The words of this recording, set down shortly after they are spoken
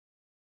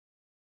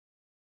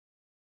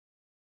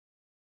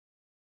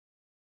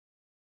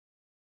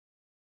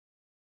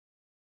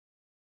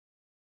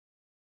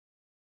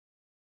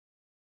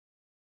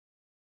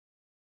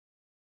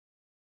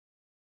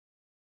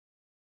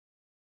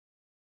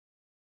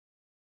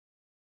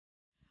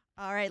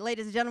All right,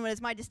 ladies and gentlemen,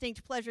 it's my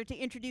distinct pleasure to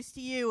introduce to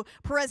you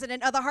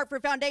President of the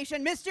Hartford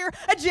Foundation, Mr.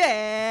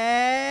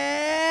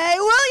 Jay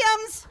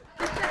Williams.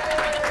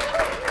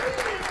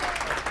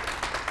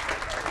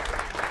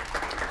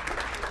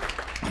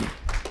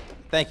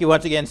 Thank you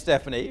once again,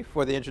 Stephanie,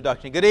 for the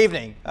introduction. Good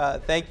evening.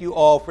 Thank you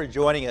all for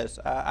joining us.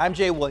 I'm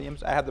Jay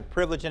Williams. I have the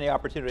privilege and the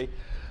opportunity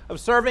of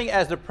serving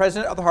as the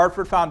president of the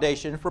Hartford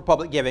Foundation for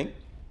Public Giving,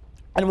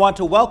 and want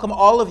to welcome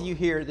all of you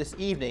here this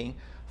evening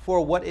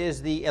for what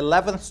is the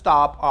 11th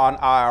stop on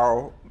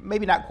our,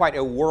 maybe not quite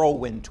a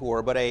whirlwind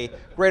tour, but a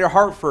Greater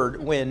Hartford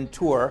wind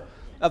tour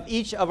of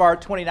each of our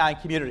 29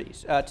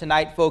 communities.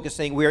 Tonight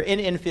focusing, we're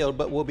in Enfield,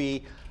 but we'll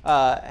be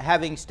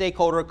having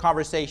stakeholder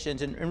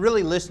conversations and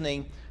really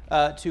listening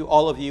to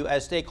all of you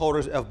as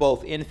stakeholders of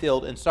both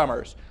Enfield and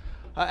Somers.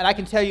 And I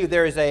can tell you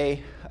there is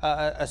a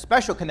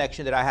special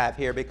connection that I have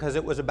here, because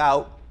it was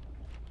about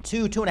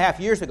two and a half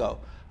years ago.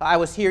 I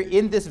was here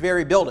in this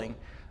very building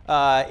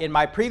in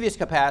my previous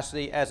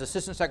capacity as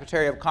Assistant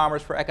Secretary of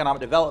Commerce for Economic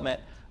Development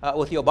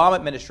with the Obama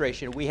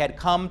administration. We had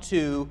come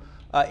to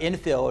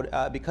Enfield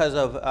because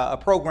of a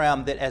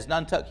program that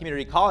Asnuntuck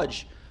Community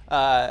College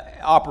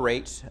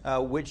operates,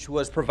 which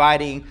was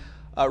providing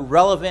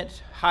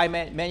relevant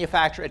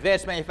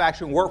advanced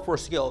manufacturing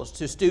workforce skills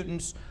to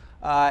students.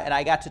 And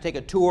I got to take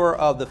a tour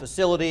of the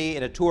facility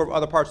and a tour of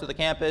other parts of the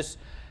campus,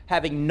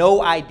 having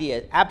no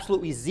idea,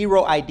 absolutely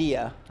zero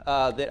idea,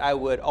 that I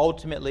would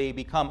ultimately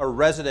become a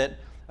resident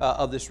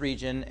of this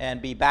region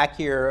and be back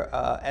here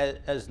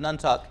as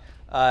Asnuntuck,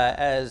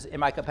 as in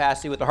my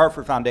capacity with the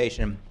Hartford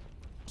Foundation.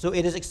 So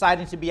it is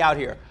exciting to be out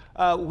here.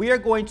 We are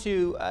going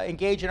to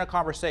engage in a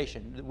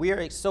conversation. We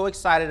are so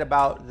excited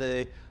about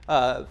the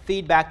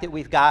feedback that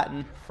we've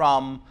gotten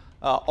from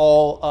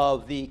all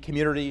of the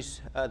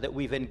communities that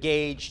we've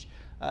engaged.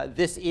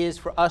 This is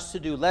for us to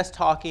do less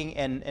talking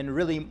and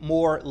really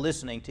more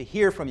listening, to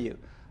hear from you.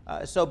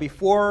 So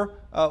before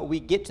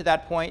we get to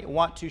that point, I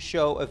want to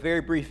show a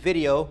very brief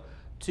video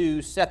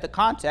to set the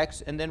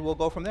context, and then we'll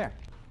go from there.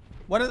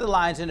 One of the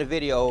lines in the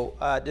video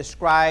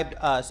described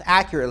us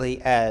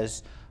accurately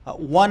as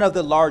one of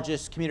the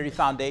largest community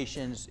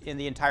foundations in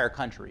the entire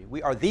country.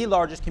 We are the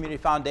largest community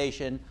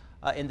foundation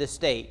in this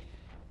state.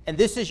 And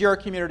this is your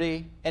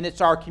community, and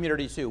it's our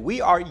community too.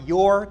 We are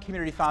your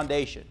community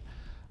foundation.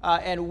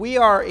 And we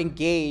are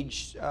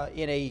engaged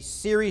in a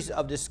series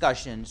of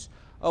discussions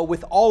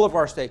with all of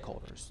our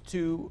stakeholders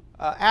to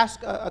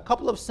ask a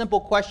couple of simple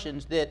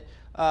questions that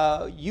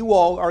you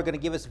all are going to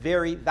give us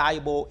very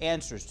valuable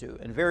answers to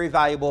and very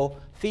valuable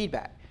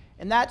feedback.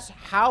 And that's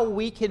how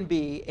we can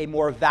be a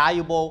more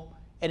valuable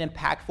and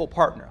impactful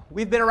partner.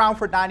 We've been around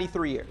for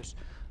 93 years.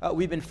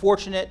 We've been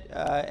fortunate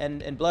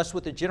and blessed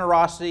with the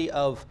generosity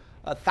of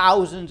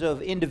thousands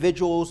of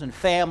individuals and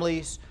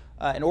families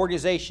and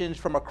organizations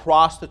from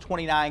across the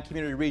 29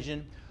 community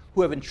region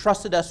who have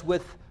entrusted us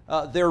with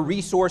their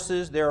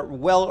resources, their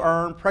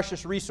well-earned,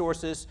 precious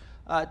resources,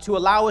 to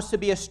allow us to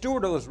be a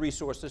steward of those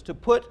resources, to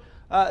put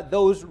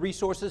those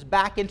resources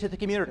back into the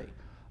community.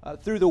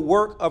 Through the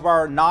work of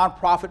our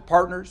nonprofit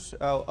partners,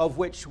 of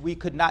which we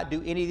could not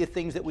do any of the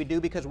things that we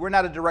do because we're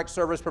not a direct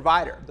service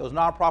provider. Those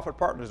nonprofit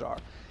partners are.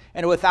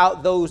 And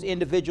without those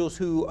individuals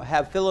who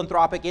have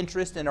philanthropic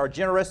interest and are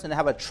generous and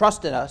have a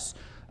trust in us,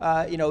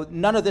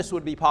 none of this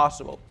would be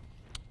possible.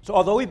 So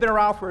although we've been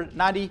around for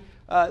 90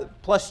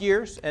 plus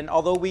years, and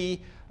although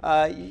we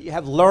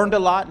have learned a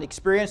lot and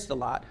experienced a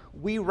lot,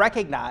 we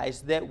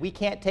recognize that we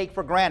can't take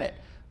for granted.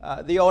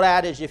 The old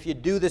adage, if you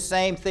do the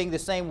same thing the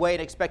same way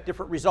and expect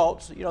different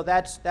results,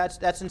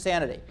 that's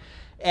insanity.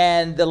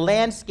 And the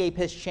landscape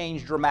has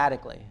changed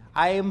dramatically.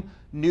 I am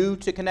new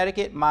to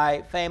Connecticut.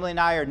 My family and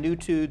I are new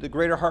to the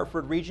Greater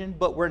Hartford region,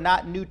 but we're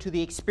not new to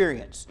the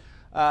experience.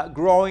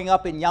 Growing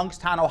up in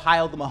Youngstown,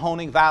 Ohio, the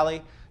Mahoning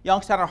Valley,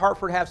 Youngstown and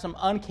Hartford have some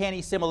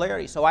uncanny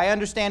similarities. So I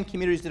understand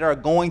communities that are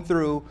going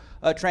through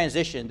a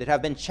transition, that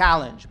have been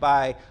challenged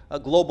by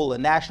global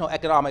and national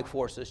economic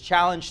forces,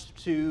 challenged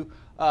to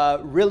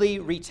really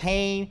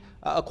retain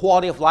a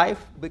quality of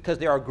life, because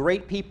there are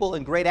great people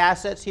and great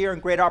assets here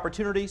and great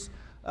opportunities,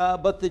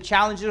 but the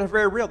challenges are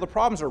very real. The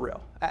problems are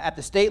real. At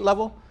the state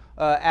level,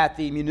 at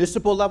the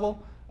municipal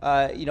level,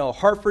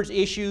 Hartford's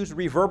issues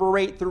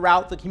reverberate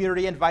throughout the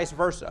community and vice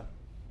versa.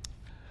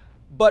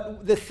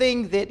 But the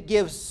thing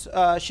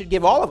that should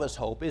give all of us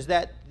hope is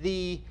that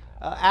the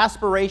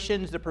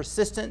aspirations, the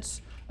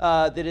persistence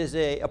that is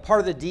a part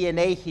of the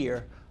DNA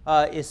here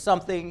is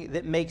something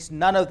that makes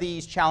none of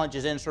these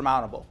challenges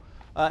insurmountable.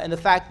 And the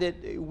fact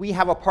that we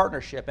have a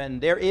partnership, and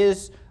there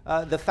is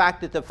the fact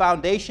that the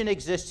foundation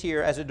exists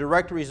here as a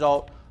direct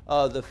result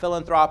of the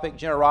philanthropic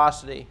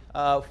generosity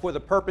for the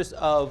purpose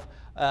of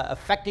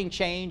affecting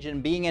change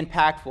and being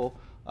impactful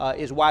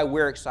is why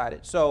we're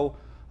excited. So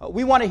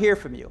we want to hear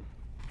from you.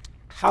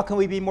 How can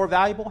we be more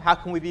valuable? How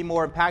can we be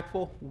more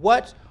impactful?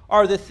 What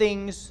are the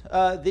things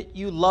that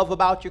you love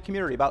about your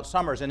community, about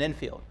Somers and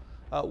Enfield?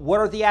 What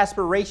are the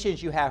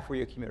aspirations you have for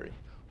your community?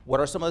 What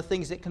are some of the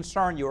things that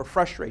concern you or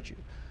frustrate you?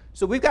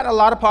 So we've gotten a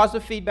lot of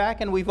positive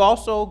feedback, and we've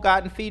also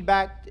gotten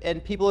feedback,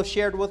 and people have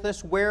shared with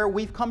us where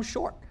we've come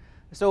short.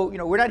 So,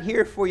 we're not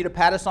here for you to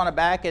pat us on the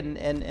back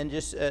and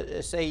just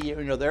say,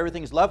 that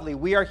everything's lovely.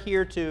 We are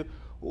here to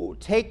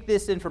take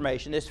this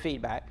information, this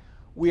feedback.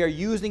 We are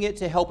using it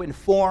to help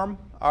inform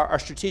our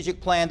strategic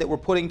plan that we're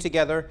putting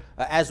together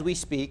as we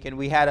speak. And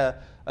we had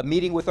a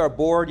meeting with our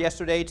board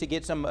yesterday to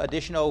get some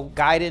additional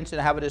guidance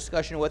and have a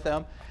discussion with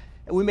them.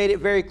 And we made it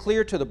very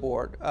clear to the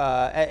board,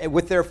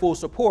 with their full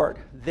support,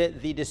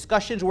 that the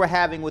discussions we're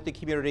having with the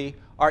community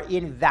are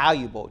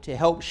invaluable to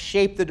help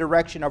shape the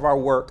direction of our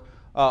work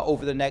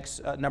over the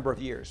next number of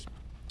years.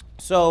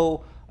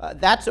 So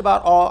that's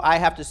about all I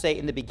have to say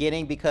in the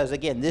beginning, because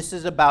again, this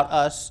is about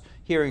us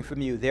hearing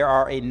from you. There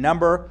are a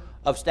number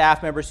of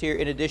staff members here,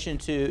 in addition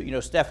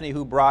to Stephanie,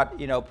 who brought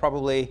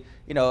probably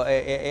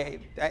I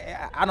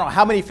don't know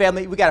how many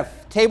family. We got a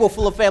table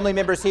full of family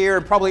members here,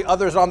 and probably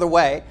others on the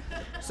way.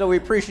 So we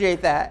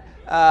appreciate that.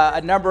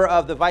 A number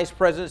of the vice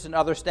presidents and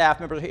other staff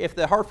members. If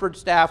the Hartford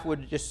staff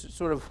would just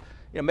sort of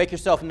make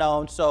yourself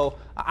known. So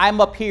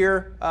I'm up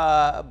here,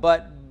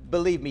 but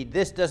believe me,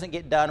 this doesn't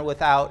get done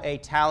without a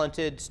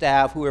talented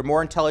staff who are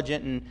more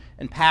intelligent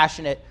and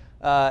passionate,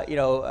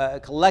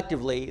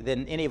 collectively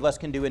than any of us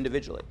can do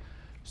individually.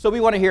 So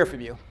we want to hear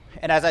from you.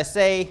 And as I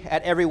say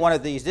at every one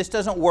of these, this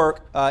doesn't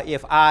work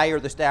if I or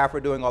the staff are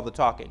doing all the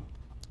talking.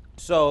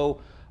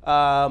 So,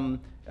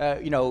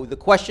 the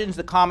questions,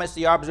 the comments,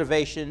 the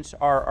observations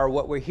are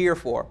what we're here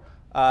for.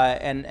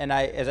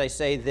 As I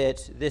say,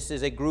 that this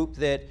is a group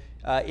that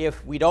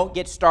if we don't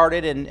get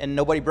started and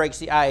nobody breaks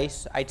the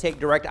ice, I take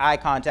direct eye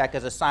contact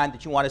as a sign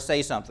that you want to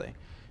say something.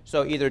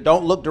 So either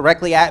don't look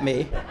directly at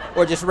me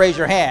or just raise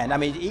your hand. I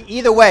mean,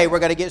 either way, we're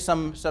going to get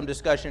some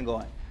discussion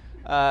going.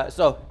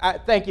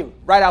 Thank you,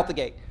 right out the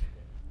gate.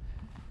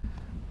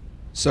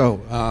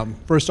 So,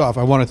 first off,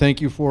 I want to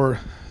thank you for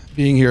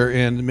being here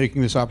and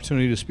making this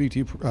opportunity to speak to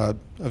you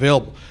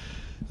available.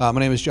 My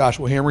name is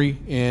Joshua Hamry,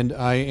 and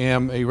I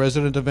am a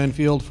resident of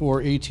Enfield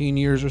for 18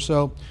 years or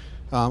so.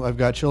 I've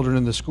got children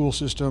in the school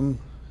system.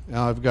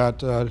 I've got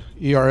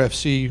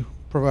ERFC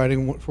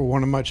providing for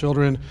one of my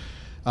children.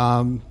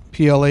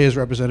 PLA is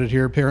represented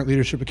here, Parent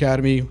Leadership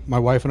Academy. My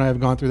wife and I have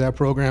gone through that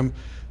program.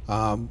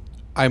 I'm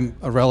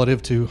a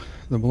relative to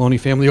the Maloney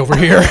family over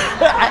here.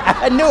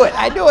 I knew it.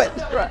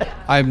 Right.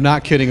 I'm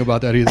not kidding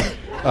about that either.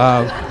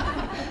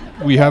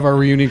 We have our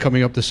reunion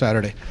coming up this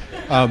Saturday.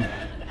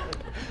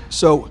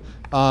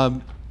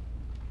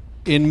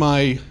 In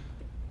my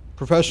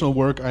professional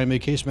work, I'm a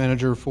case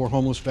manager for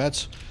homeless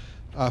vets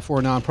for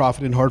a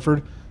nonprofit in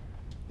Hartford.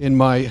 In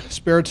my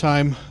spare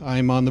time,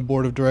 I'm on the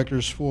board of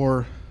directors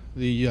for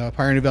the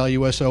Pioneer Valley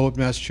USO of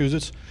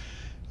Massachusetts.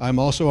 I'm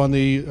also on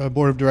the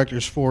board of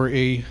directors for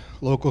a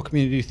local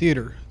community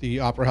theater,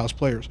 the Opera House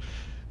Players.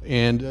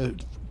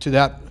 And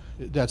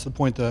that's the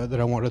point that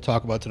I wanted to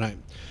talk about tonight.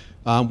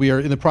 We are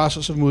in the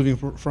process of moving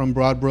from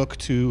Broadbrook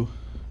to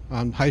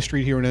High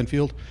Street here in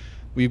Enfield.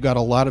 We've got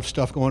a lot of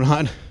stuff going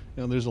on.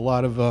 There's a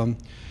lot of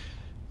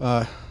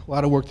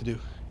work to do,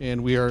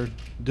 and we are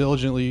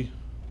diligently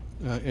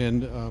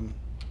and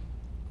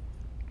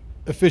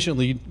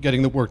efficiently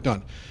getting the work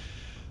done.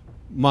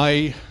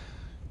 My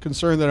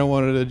concern that I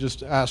wanted to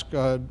just ask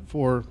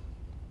for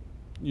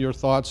your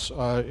thoughts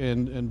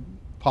and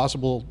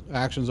possible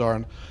actions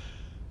are,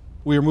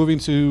 we are moving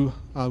to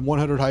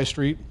 100 High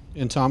Street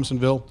in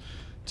Thomasonville.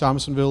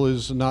 Thomasonville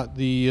is not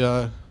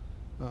it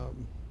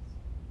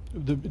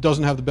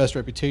doesn't have the best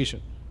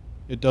reputation.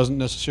 It doesn't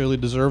necessarily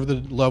deserve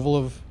the level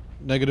of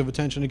negative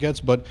attention it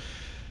gets, but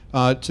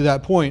to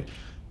that point,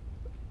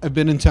 I've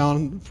been in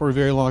town for a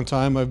very long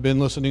time. I've been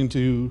listening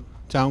to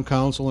town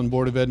council and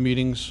board of ed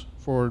meetings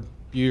for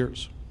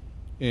years,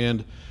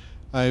 and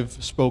I've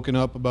spoken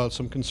up about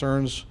some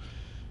concerns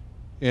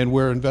and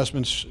where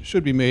investments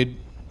should be made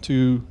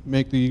to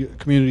make the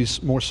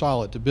communities more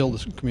solid, to build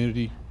this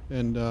community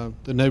and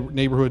the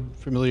neighborhood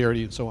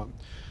familiarity and so on.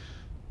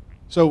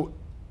 So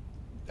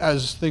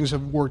as things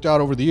have worked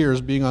out over the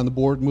years, being on the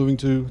board, moving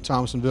to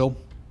Thomasonville,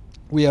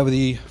 we have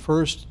the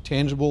first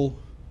tangible,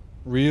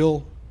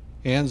 real,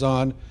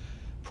 hands-on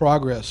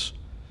progress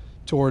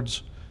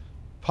towards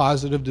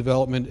positive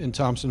development in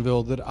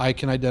Thomasonville that I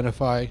can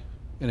identify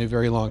in a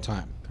very long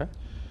time. Okay.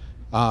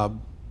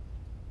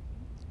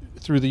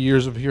 Through the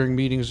years of hearing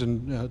meetings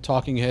and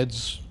talking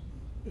heads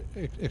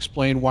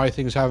explain why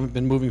things haven't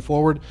been moving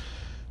forward,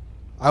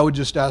 I would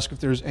just ask if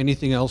there's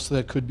anything else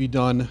that could be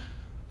done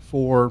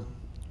for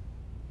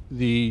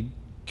the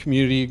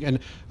community. And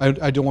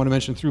I don't want to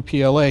mention, through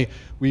PLA,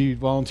 we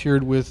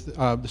volunteered with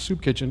the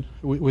soup kitchen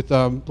with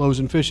Loaves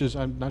and Fishes.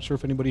 I'm not sure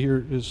if anybody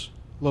here is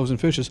Loaves and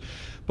Fishes,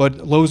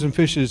 but Loaves and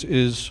Fishes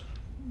is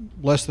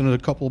less than a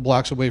couple of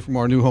blocks away from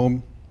our new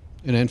home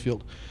in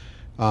Enfield.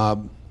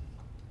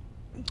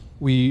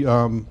 We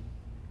have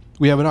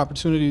an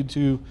opportunity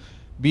to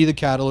be the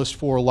catalyst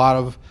for a lot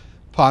of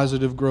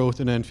positive growth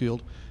in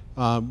Enfield.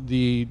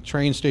 The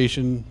train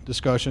station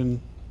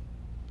discussion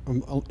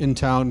in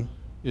town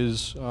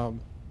is,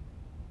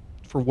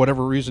 for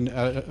whatever reason,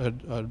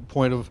 a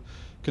point of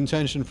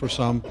contention for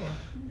some,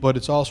 but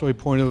it's also a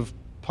point of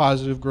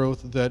positive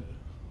growth that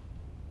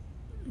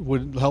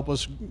would help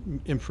us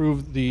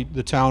improve the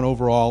town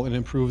overall and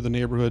improve the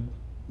neighborhood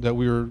that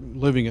we were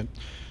living in.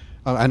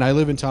 And I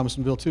live in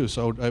Thomasonville too,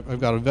 so I've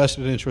got a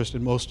vested interest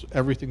in most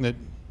everything that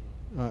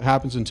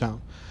happens in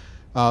town.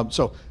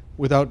 So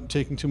without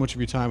taking too much of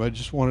your time, I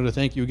just wanted to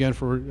thank you again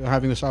for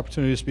having this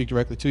opportunity to speak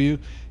directly to you.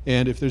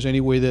 And if there's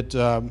any way that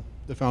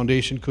the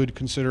foundation could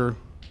consider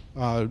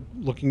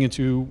looking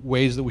into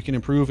ways that we can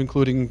improve,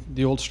 including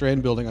the old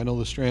Strand building. I know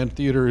the Strand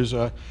Theater is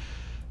a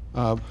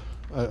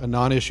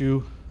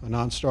non-issue, a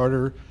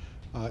non-starter,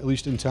 at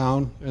least in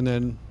town, and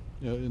then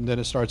and then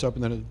it starts up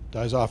and then it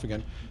dies off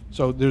again.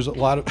 So there's a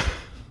lot of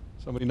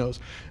somebody knows.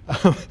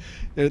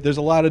 There's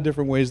a lot of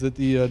different ways that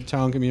the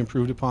town can be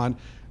improved upon,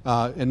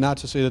 and not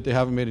to say that they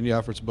haven't made any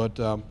efforts, but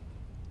the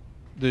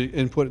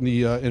input and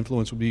the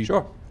influence would be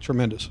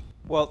tremendous.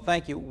 Well,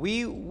 thank you.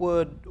 We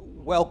would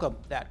welcome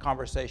that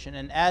conversation,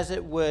 and as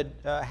it would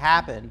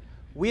happen,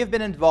 we have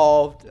been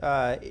involved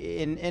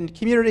in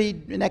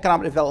community and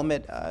economic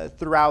development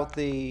throughout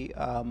the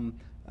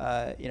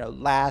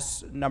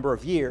last number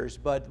of years,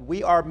 but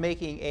we are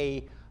making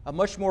a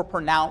much more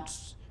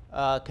pronounced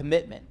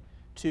commitment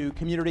to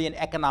community and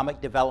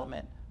economic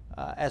development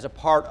as a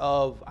part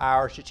of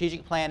our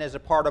strategic plan, as a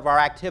part of our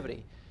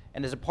activity,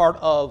 and as a part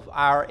of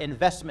our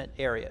investment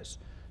areas.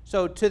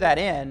 So to that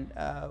end,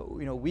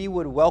 we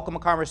would welcome a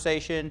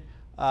conversation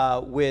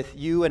with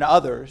you and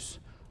others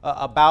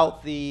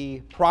about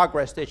the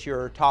progress that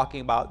you're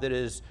talking about, that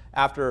is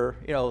after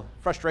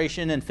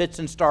frustration and fits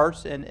and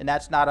starts, and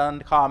that's not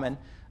uncommon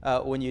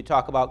when you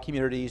talk about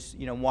communities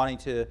wanting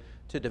to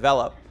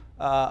develop,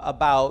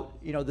 about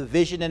the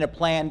vision and a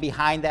plan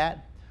behind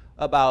that,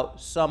 about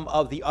some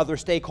of the other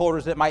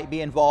stakeholders that might be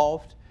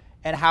involved,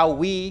 and how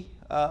we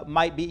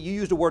might be, you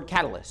used the word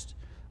catalyst,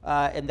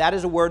 and that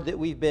is a word that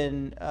we've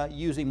been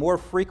using more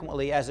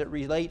frequently as it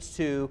relates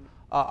to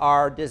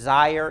our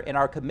desire and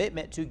our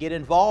commitment to get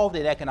involved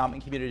in economic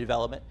and community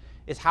development,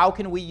 is how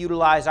can we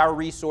utilize our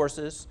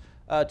resources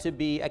to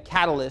be a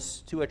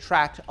catalyst to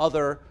attract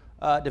other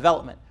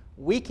development.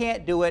 We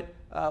can't do it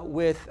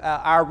with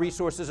our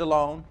resources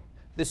alone.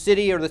 The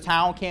city or the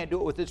town can't do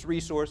it with its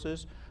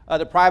resources.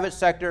 The private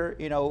sector,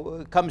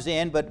 comes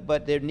in,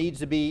 but there needs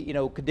to be,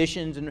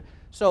 conditions. And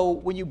so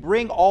when you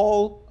bring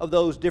all of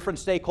those different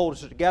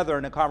stakeholders together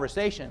in a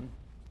conversation,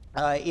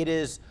 it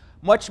is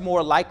much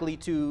more likely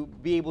to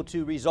be able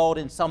to result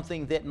in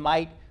something that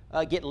might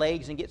get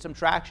legs and get some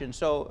traction.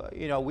 So,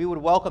 we would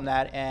welcome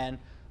that. And,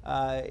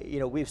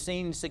 we've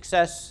seen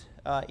success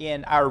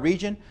in our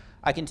region.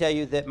 I can tell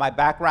you that my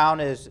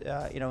background is,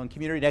 in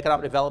community and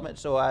economic development.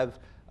 So I've,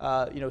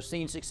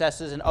 seen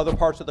successes in other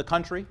parts of the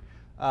country.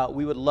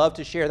 We would love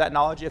to share that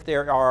knowledge if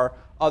there are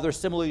other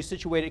similarly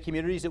situated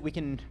communities that we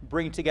can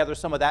bring together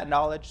some of that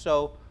knowledge.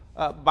 So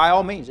by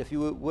all means, if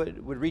you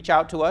would reach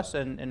out to us,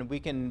 and we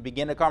can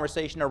begin a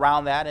conversation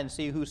around that and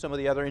see who some of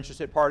the other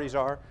interested parties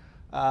are.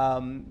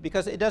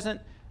 Because it doesn't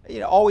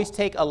always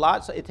take a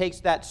lot. So it takes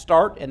that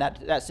start, and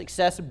that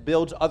success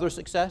builds other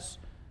success.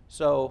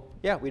 So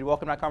yeah, we'd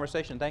welcome that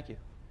conversation. Thank you.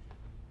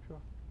 Sure.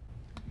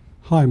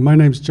 Hi, my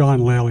name's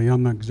John Lally.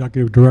 I'm the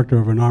executive director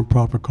of a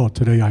nonprofit called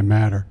Today I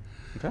Matter.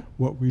 Okay.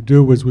 What we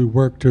do is we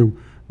work to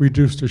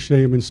reduce the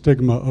shame and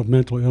stigma of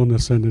mental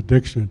illness and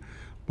addiction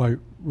by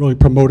really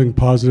promoting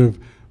positive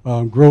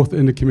growth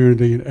in the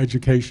community in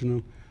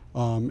educational,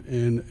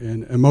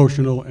 in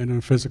emotional, and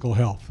in physical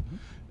health.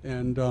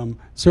 Mm-hmm. And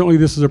certainly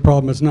this is a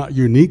problem that's not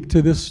unique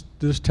to this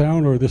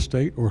town or this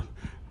state,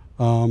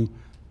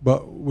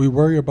 but we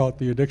worry about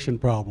the addiction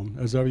problem,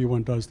 as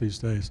everyone does these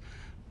days.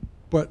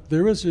 But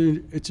there is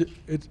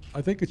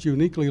I think it's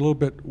uniquely a little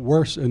bit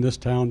worse in this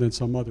town than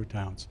some other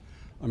towns.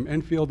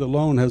 Enfield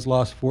alone has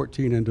lost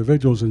 14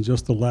 individuals in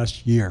just the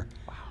last year,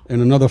 wow,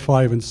 and another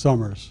 5 in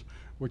Somers,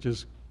 which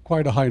is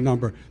quite a high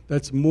number.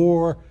 That's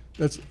more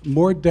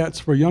debts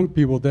for young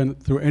people than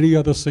through any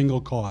other single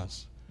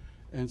cause.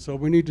 And so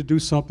we need to do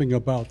something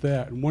about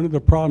that. And one of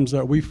the problems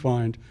that we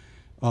find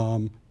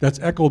that's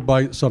echoed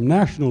by some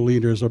national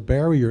leaders, a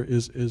barrier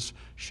is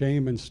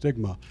shame and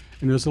stigma.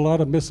 And there's a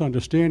lot of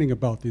misunderstanding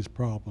about these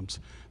problems.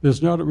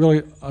 There's not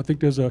really, I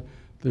think there's a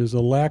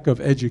lack of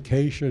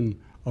education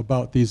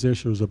about these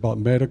issues, about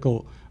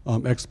medical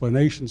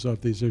explanations of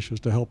these issues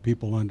to help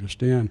people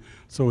understand.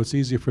 So it's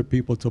easy for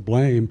people to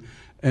blame.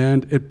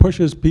 And it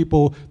pushes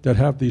people that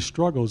have these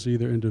struggles,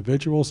 either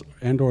individuals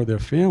and or their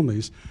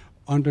families,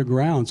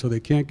 underground, so they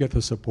can't get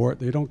the support,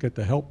 they don't get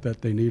the help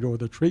that they need or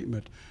the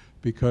treatment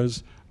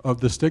because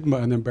of the stigma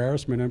and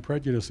embarrassment and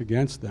prejudice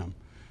against them.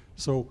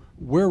 So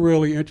we're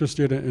really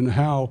interested in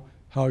how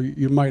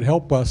you might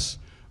help us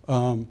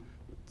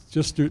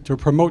just to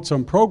promote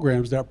some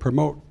programs that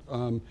promote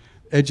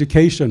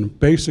education,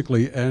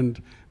 basically,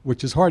 and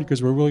which is hard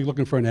because we're really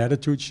looking for an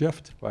attitude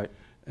shift. Right.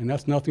 And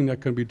that's nothing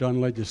that can be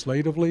done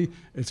legislatively.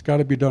 It's got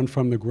to be done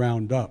from the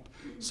ground up.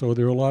 So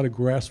there are a lot of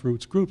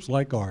grassroots groups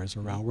like ours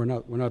around. We're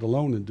not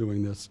alone in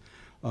doing this.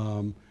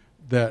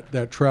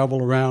 That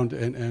travel around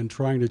and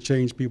trying to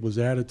change people's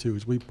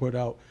attitudes. We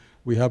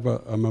have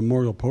a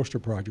memorial poster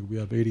project. We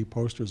have 80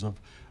 posters of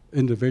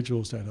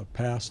individuals that have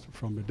passed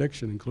from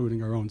addiction,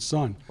 including our own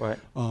son. Right.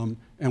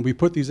 And we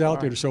put these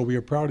out there to show we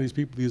are proud of these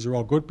people. These are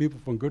all good people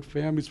from good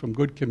families, from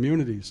good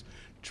communities.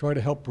 Try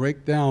to help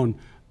break down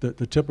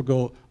the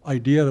typical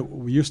idea that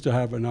we used to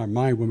have in our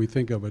mind when we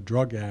think of a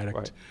drug addict.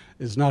 Right.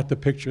 Is not the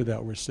picture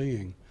that we're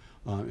seeing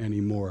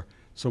anymore.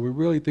 So we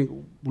really think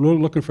we're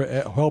looking for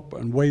help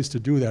and ways to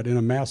do that in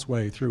a mass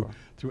way through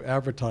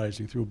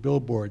advertising, through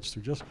billboards,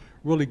 through just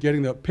really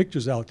getting the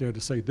pictures out there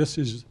to say this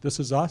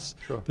is us,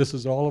 Sure. this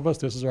is all of us,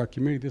 this is our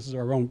community, this is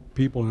our own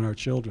people and our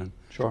children.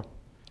 Sure.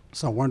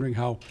 So I'm wondering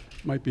how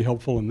it might be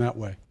helpful in that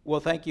way. Well,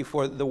 thank you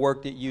for the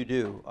work that you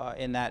do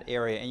in that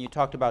area. And you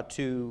talked about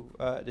two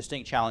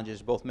distinct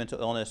challenges, both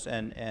mental illness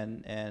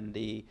and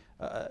the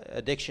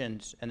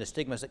addictions and the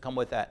stigmas that come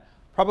with that.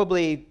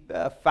 Probably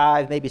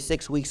 5, maybe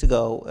 6 weeks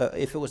ago,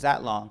 if it was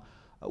that long,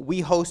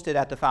 we hosted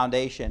at the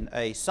foundation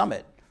a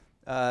summit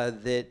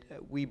that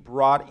we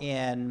brought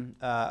in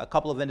a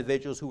couple of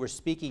individuals who were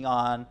speaking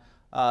on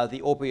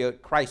the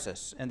opioid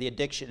crisis and the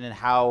addiction and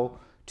how,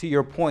 to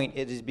your point,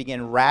 it has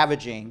begun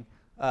ravaging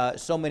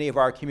so many of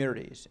our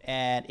communities.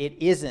 And it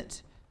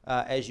isn't,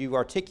 as you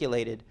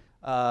articulated,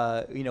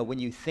 when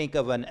you think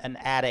of an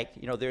addict,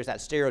 there's that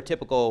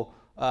stereotypical,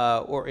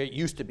 or it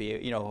used to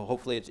be,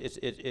 hopefully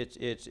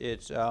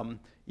it's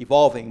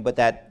evolving, but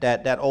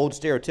that old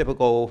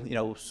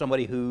stereotypical,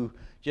 somebody who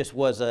just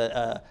was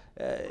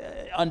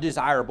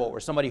undesirable, or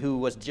somebody who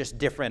was just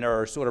different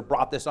or sort of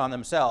brought this on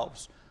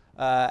themselves,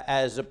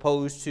 as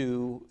opposed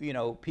to,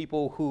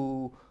 people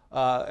who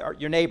are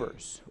your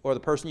neighbors, or the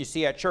person you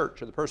see at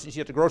church, or the person you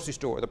see at the grocery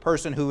store, or the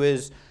person who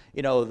is,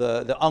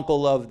 the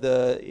uncle of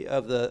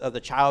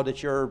the child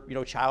that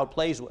your child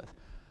plays with.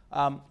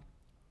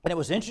 And it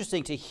was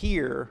interesting to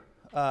hear,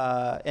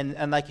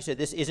 and like you said,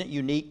 this isn't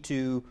unique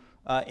to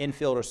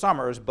Enfield or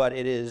Somers, but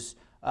it is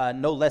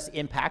no less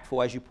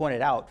impactful, as you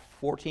pointed out.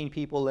 14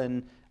 people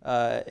in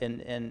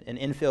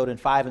Enfield and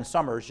 5 in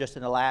Somers just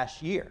in the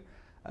last year.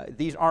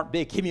 These aren't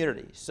big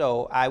communities,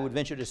 so I would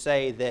venture to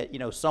say that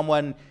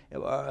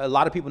a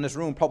lot of people in this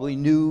room probably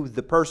knew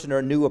the person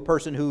or knew a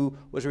person who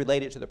was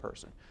related to the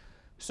person.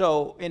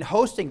 So in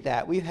hosting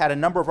that, we've had a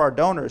number of our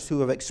donors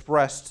who have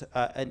expressed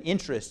an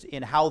interest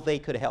in how they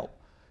could help.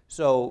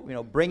 So,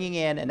 bringing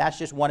in, and that's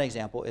just one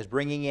example, is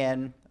bringing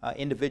in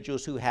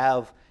individuals who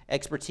have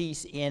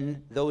expertise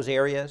in those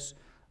areas,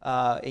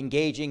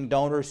 engaging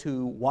donors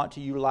who want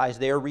to utilize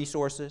their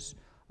resources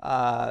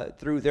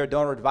through their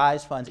donor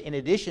advised funds, in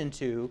addition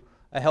to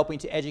helping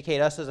to educate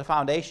us as a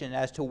foundation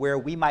as to where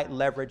we might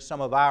leverage some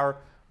of our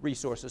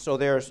resources. So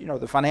there's,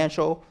 the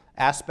financial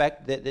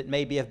aspect that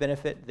may be of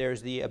benefit.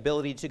 There's the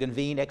ability to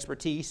convene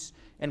expertise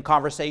and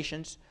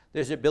conversations.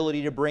 There's the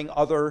ability to bring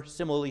other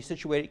similarly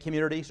situated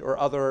communities or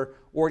other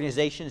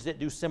organizations that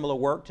do similar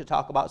work to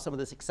talk about some of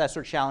the successes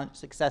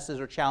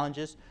or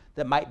challenges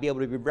that might be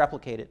able to be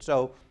replicated.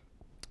 So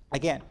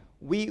again,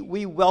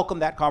 we welcome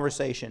that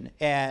conversation.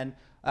 And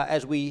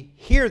as we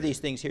hear these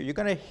things here, you're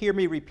going to hear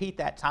me repeat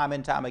that time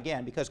and time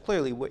again, because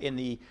clearly in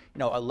the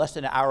less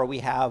than an hour we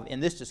have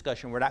in this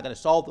discussion, we're not going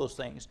to solve those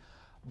things.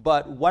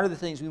 But one of the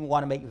things we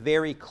want to make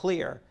very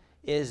clear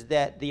is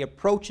that the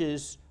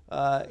approaches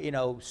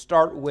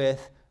start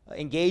with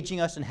engaging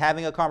us and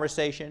having a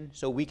conversation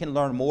so we can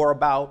learn more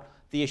about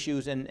the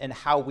issues and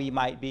how we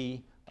might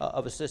be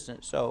of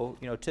assistance. So,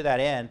 to that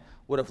end,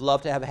 would have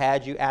loved to have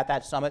had you at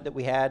that summit that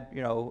we had,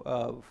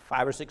 5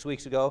 or 6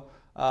 weeks ago.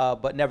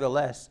 But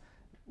nevertheless,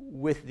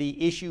 with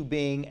the issue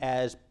being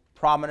as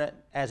prominent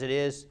as it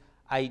is,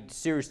 I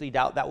seriously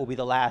doubt that will be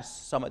the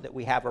last summit that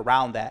we have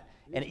around that.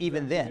 And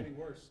even then,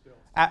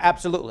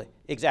 absolutely,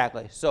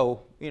 exactly.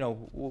 So,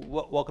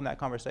 welcome that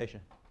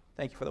conversation.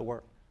 Thank you for the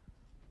work.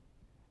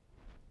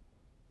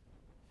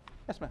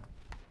 Yes, ma'am.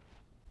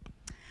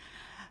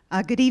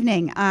 Good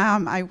evening.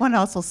 I want to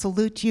also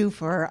salute you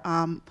for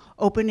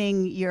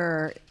opening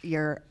your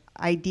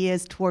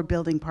ideas toward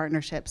building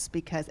partnerships,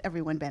 because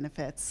everyone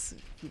benefits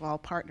if you all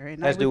partner.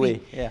 And As do we,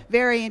 yeah.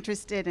 Very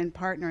interested in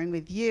partnering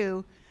with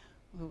you,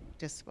 who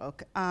just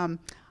spoke.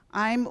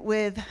 I'm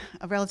with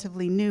a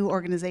relatively new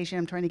organization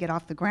I'm trying to get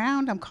off the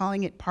ground. I'm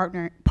calling it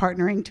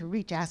Partnering to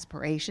Reach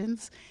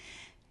Aspirations.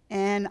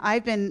 And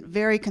I've been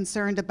very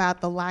concerned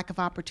about the lack of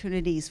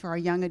opportunities for our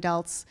young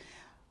adults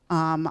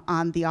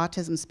on the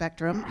autism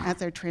spectrum as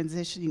they're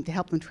transitioning, to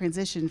help them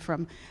transition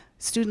from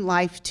student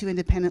life to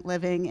independent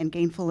living and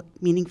gainful,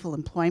 meaningful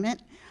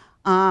employment.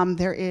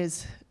 There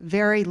is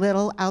very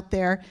little out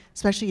there,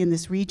 especially in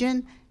this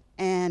region,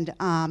 and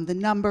the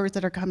numbers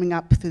that are coming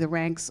up through the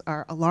ranks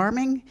are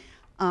alarming.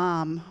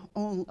 About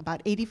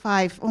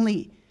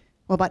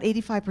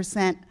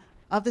 85%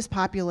 of this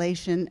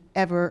population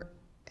ever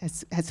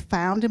has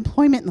found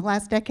employment in the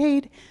last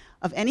decade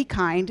of any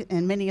kind,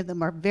 and many of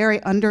them are very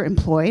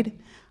underemployed.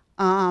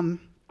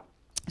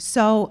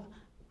 So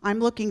I'm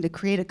looking to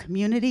create a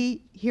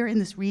community here in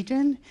this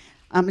region.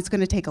 It's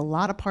going to take a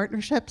lot of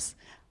partnerships,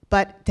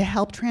 but to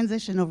help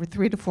transition over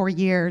 3 to 4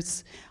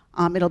 years,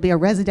 it'll be a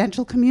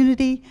residential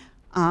community.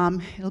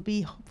 It'll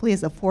be hopefully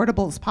as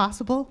affordable as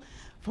possible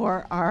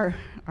for our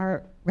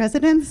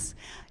residents.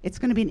 It's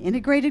going to be an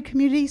integrated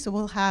community, so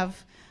we'll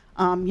have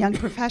young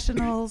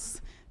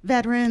professionals,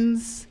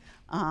 veterans,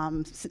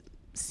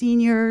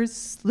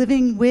 seniors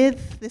living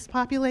with this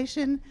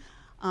population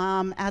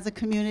as a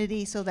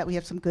community, so that we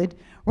have some good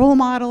role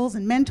models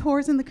and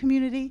mentors in the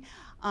community.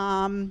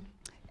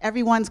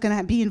 Everyone's going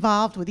to be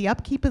involved with the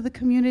upkeep of the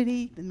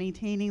community, the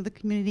maintaining the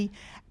community.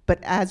 But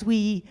as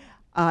we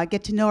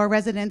get to know our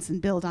residents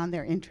and build on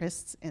their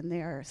interests and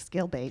their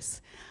skill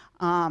base,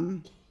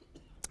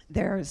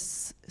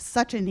 there's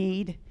such a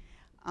need.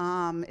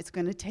 It's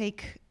going to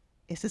take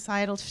a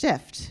societal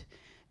shift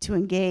to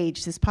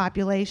engage this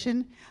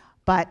population,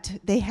 but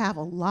they have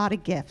a lot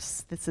of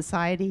gifts that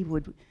society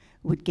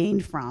would gain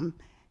from.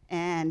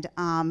 And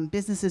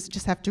businesses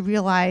just have to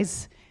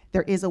realize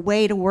there is a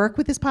way to work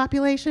with this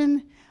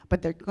population,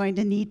 but they're going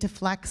to need to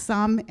flex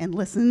some and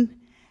listen.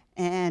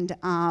 And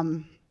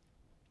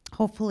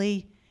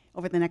hopefully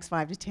over the next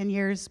 5 to 10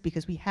 years,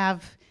 because we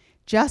have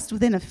just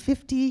within a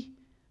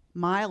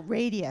 50-mile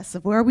radius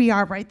of where we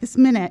are right this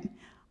minute,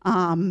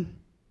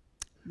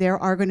 there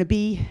are going to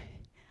be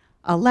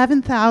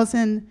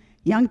 11,000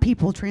 young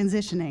people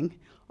transitioning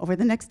over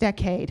the next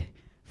decade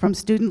from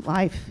student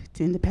life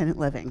to independent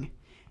living.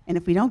 And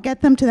if we don't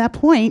get them to that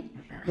point,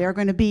 they're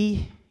going to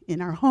be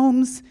in our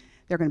homes,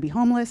 they're going to be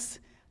homeless,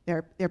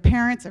 their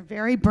parents are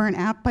very burnt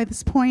out by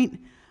this point.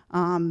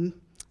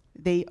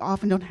 They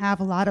often don't have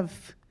a lot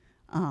of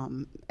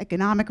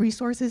economic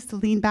resources to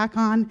lean back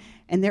on,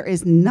 and there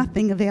is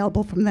nothing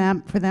available for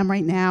them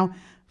right now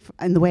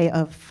in the way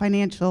of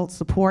financial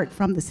support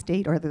from the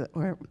state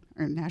or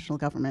national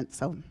government.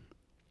 So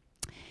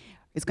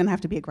it's going to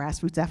have to be a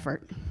grassroots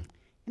effort,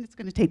 and it's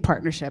going to take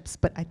partnerships,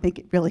 but I think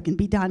it really can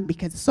be done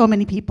because so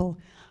many people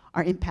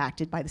are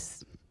impacted by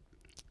this.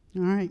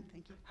 All right,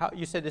 thank you.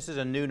 You said this is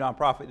a new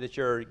nonprofit that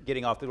you're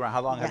getting off the ground.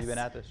 How long have you been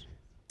at this?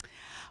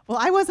 Well,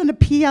 I was in a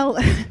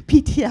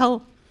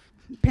PTL,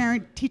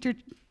 parent-teacher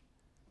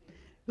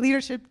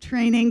leadership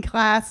training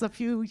class a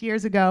few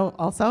years ago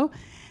also,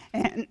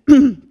 and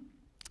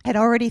had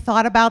already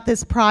thought about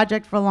this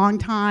project for a long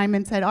time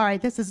and said, all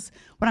right, this is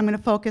what I'm going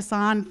to focus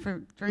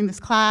on during this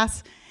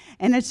class.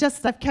 And it's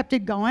just, I've kept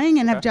it going,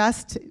 and I've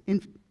just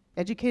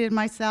educated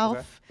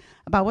myself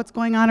about what's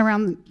going on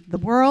around the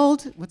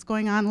world, what's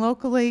going on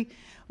locally,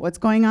 what's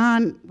going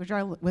on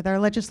with our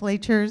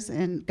legislatures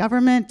and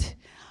government,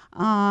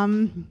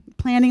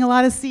 planting a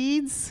lot of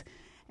seeds.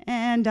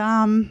 And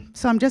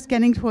so I'm just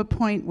getting to a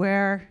point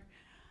where,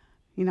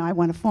 you know, I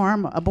want to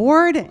form a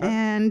board,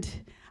 and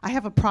I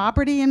have a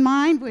property in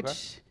mind,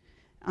 which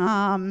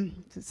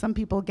some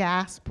people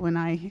gasp when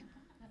I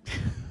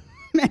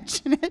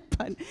mention it,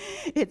 but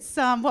it's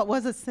what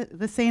was it,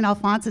 the St.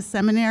 Alphonsus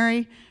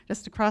Seminary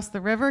just across the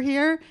river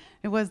here.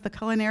 It was the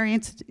Culinary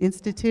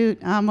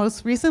Institute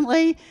most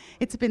recently.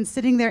 It's been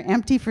sitting there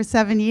empty for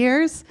 7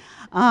 years.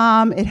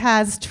 It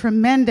has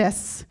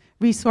tremendous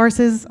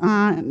resources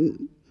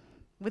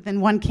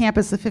within one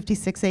campus of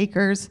 56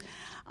 acres,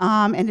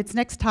 and it's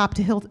next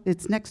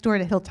door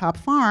to Hilltop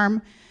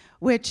Farm,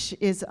 which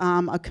is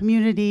a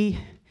community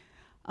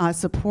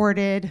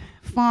supported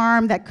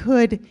farm that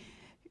could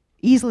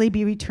easily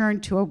be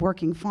returned to a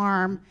working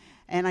farm,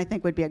 and I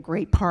think would be a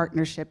great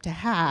partnership to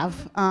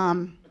have.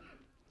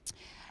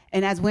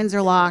 And as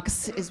Windsor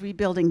Locks is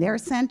rebuilding their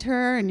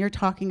center, and you're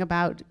talking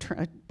about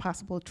a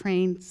possible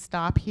train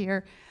stop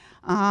here,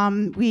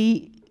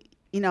 we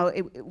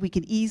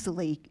could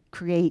easily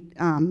create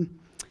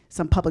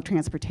some public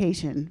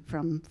transportation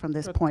from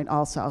this point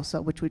also,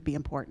 so which would be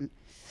important.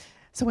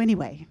 So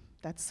anyway,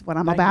 that's what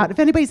I'm about. If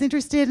anybody's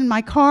interested in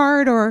my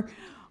card or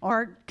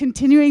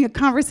continuing a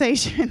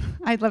conversation,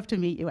 I'd love to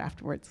meet you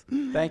afterwards.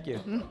 Thank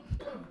you.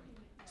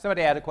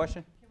 Somebody had a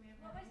question?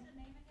 What was the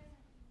name again?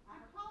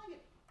 I'm calling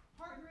it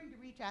Partnering to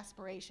Reach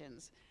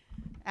Aspirations.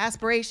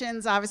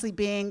 Aspirations obviously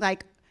being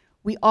like,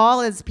 we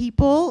all as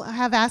people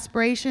have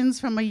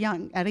aspirations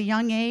at a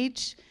young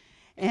age,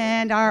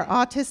 and our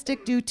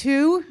autistic do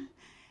too.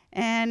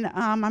 And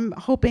I'm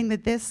hoping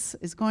that this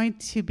is going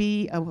to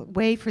be a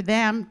way for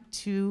them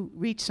to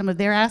reach some of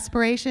their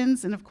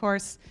aspirations. And of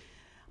course,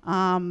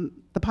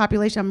 the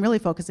population I'm really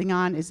focusing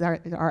on is those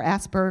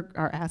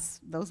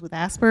with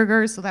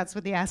Asperger's. So that's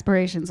what the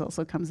aspirations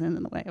also comes in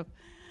the way of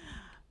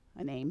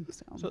a name.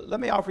 So let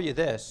me offer you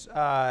this.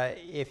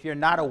 If you're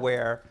not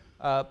aware,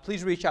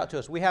 please reach out to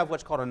us. We have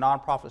what's called a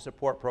nonprofit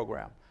support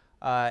program.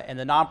 And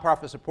the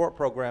nonprofit support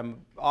program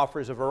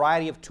offers a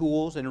variety of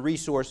tools and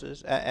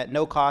resources at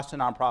no cost to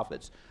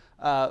nonprofits.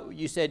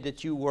 You said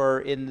that you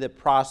were in the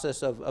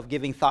process of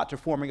giving thought to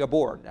forming a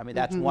board. I mean,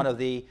 that's one of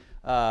the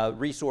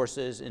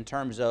resources in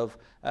terms of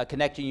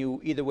connecting you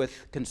either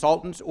with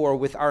consultants or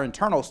with our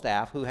internal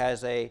staff, who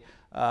has a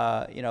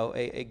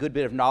good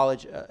bit of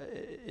knowledge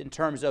in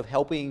terms of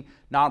helping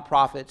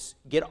nonprofits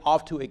get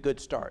off to a good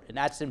start. And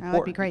that's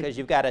important because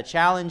you've got a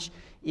challenge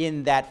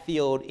in that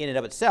field in and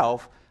of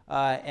itself.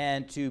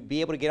 And to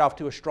be able to get off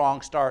to a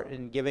strong start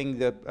in giving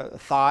the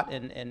thought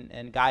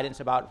and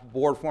guidance about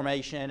board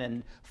formation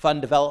and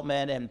fund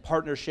development and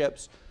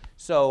partnerships.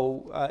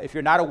 So if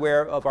you're not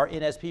aware of our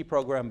NSP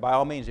program, by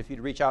all means, if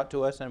you'd reach out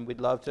to us, and we'd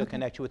love to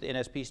connect you with the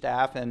NSP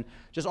staff and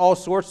just all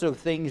sorts of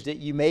things that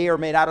you may or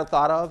may not have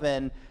thought of.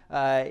 And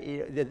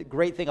the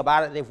great thing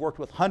about it, they've worked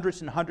with hundreds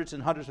and hundreds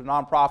and hundreds of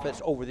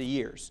nonprofits over the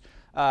years.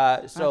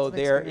 So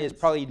there is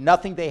probably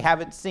nothing they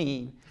haven't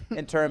seen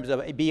in terms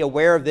of be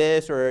aware of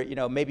this, or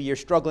maybe you're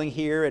struggling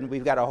here, and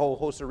we've got a whole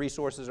host of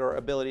resources or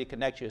ability to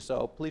connect you.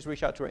 So please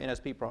reach out to our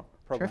NSP program.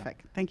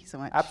 Terrific. Thank you so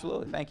much.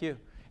 Absolutely. Thank you.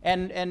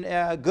 And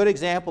a good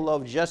example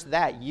of just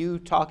that, you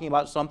talking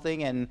about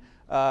something and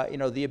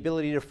the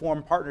ability to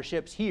form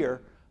partnerships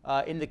here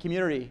in the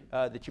community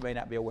that you may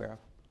not be aware of.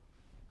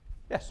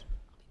 Yes.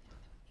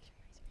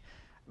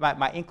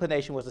 My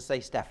inclination was to say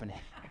Stephanie.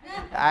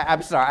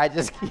 I'm sorry. I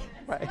just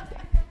right.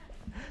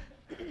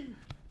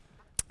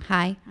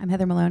 Hi, I'm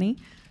Heather Maloney,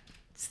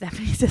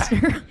 Stephanie's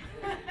sister.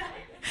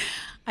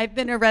 I've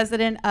been a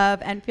resident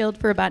of Enfield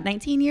for about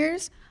 19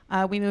 years.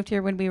 We moved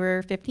here when we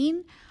were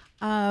 15.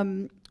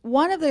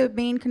 One of the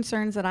main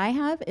concerns that I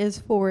have is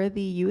for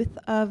the youth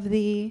of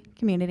the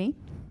community.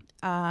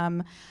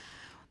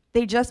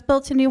 They just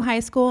built a new high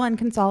school and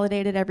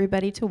consolidated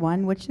everybody to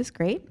one, which is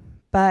great,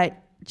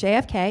 but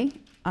JFK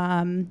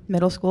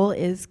Middle School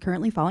is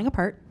currently falling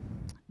apart.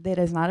 That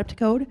is not up to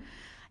code.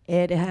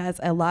 It has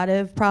a lot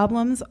of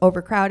problems,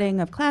 overcrowding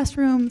of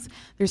classrooms.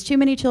 There's too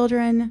many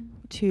children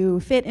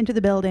to fit into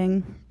the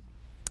building.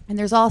 And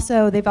they've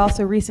also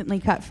recently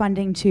cut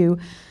funding to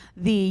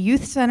the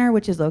youth center,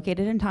 which is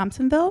located in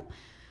Thompsonville.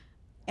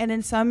 And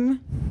in some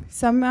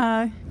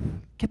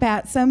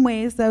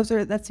ways,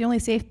 that's the only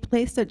safe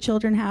place that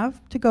children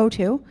have to go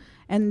to.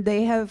 And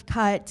they have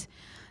cut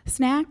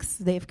snacks.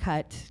 They've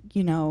cut,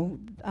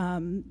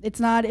 it's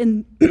not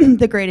in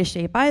the greatest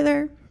shape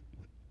either.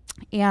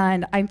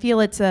 And I feel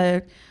it's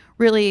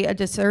really a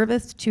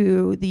disservice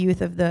to the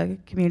youth of the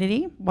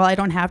community. While I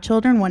don't have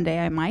children, one day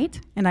I might,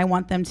 and I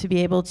want them to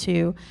be able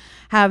to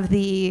have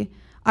the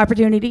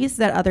opportunities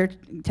that other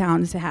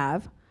towns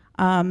have. Did I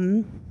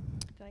cover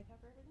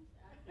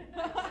everything?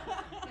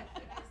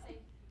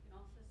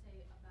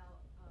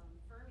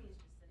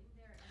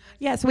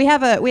 Yes, we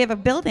have a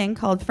building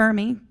called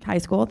Fermi High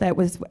School that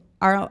was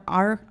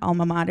our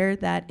alma mater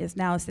that is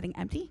now sitting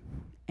empty.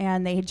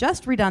 And they had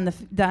just done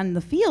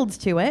the fields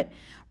to it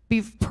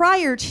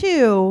prior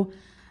to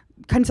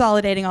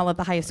consolidating all of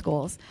the high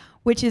schools,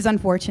 which is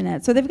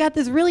unfortunate. So they've got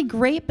this really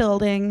great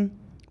building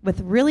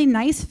with really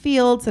nice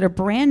fields that are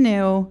brand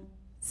new,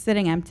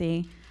 sitting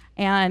empty.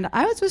 And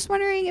I was just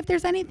wondering if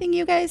there's anything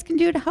you guys can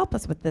do to help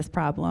us with this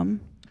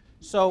problem.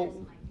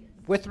 So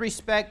with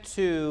respect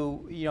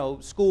to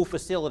school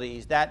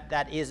facilities,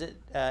 that is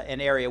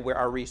an area where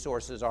our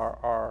resources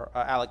are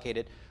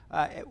allocated.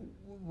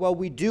 Well,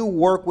 we do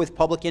work with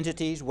public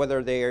entities,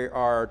 whether they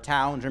are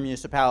towns or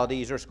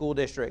municipalities or school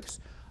districts.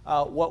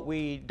 What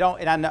we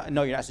don't, and I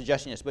know you're not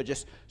suggesting this, but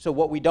just so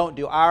what we don't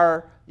do,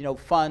 our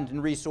funds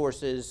and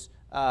resources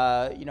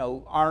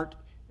aren't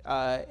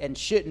and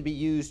shouldn't be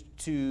used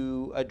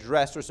to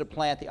address or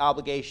supplant the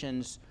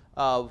obligations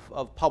of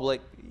public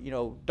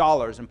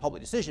dollars and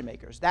public decision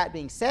makers. That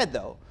being said,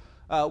 though,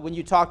 when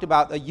you talked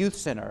about a youth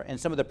center and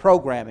some of the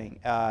programming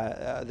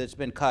that's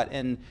been cut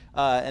and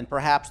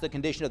perhaps the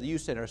condition of the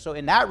youth center. So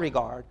in that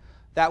regard,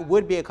 that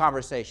would be a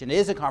conversation,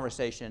 is a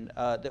conversation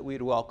that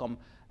we'd welcome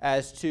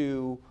as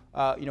to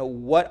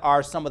what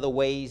are some of the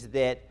ways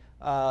that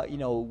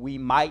we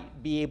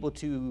might be able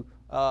to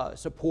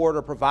support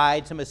or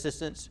provide some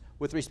assistance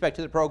with respect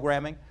to the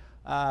programming.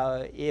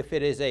 If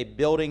it is a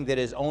building that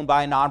is owned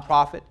by a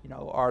nonprofit,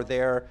 are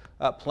there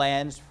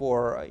plans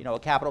for a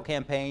capital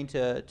campaign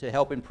to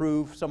help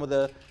improve some of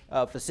the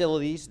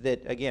facilities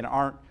that again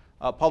aren't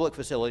public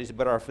facilities,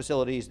 but are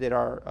facilities that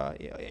are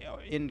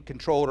in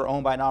controlled or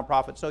owned by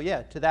nonprofits? So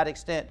yeah, to that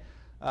extent,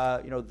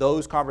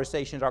 those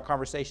conversations are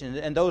conversations,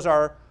 and those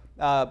are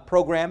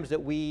programs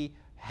that we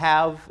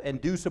have and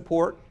do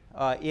support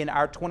in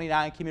our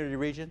 29 community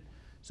region.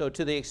 So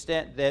to the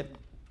extent that,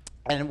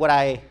 and what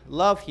I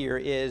love here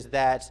is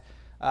that,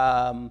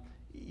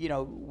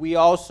 we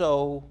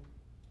also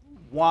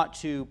want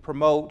to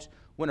promote,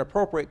 when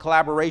appropriate,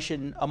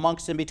 collaboration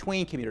amongst and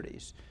between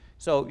communities.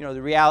 So,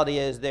 the reality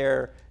is these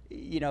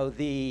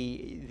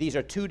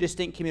are two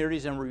distinct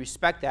communities, and we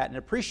respect that and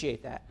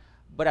appreciate that.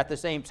 But at the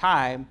same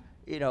time,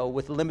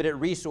 with limited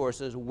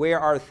resources, where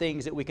are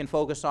things that we can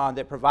focus on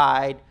that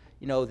provide,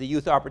 the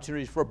youth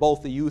opportunities for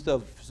both the youth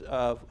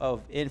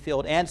of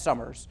Enfield and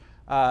Somers,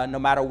 no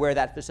matter where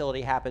that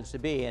facility happens to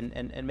be,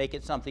 and make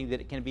it something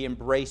that it can be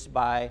embraced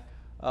by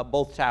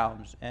both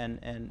towns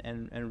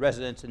and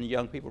residents and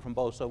young people from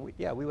both. So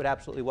we would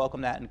absolutely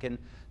welcome that, and can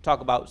talk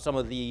about some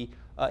of the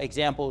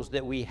examples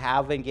that we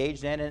have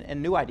engaged in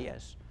and new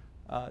ideas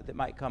that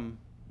might come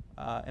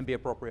and be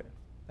appropriate.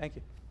 Thank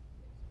you.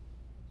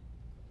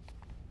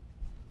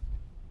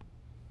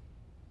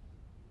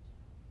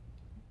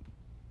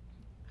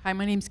 Hi,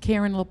 my name's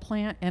Karen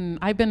LaPlante, and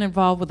I've been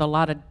involved with a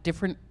lot of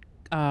different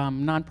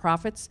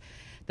nonprofits.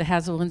 The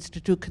Hazell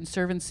Institute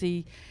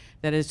Conservancy,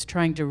 that is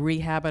trying to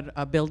rehab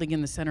a building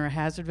in the center of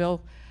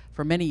Hazardville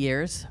for many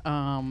years,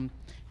 and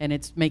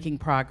it's making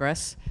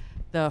progress.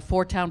 the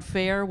Four-Town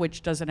Fair,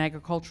 which does an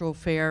agricultural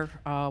fair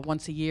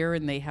once a year,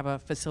 and they have a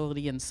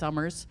facility in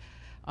Somers.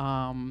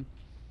 And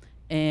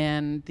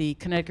the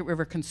Connecticut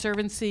River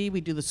Conservancy,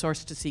 we do the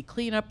Source to Sea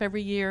cleanup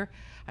every year.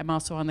 I'm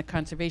also on the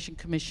Conservation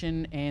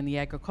Commission and the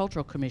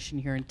Agricultural Commission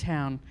here in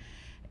town.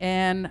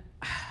 And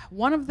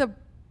one of the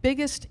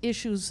biggest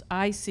issues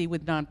I see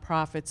with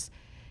nonprofits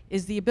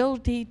is the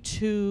ability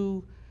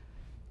to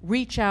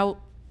reach out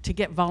to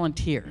get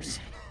volunteers.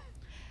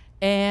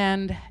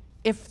 And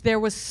if there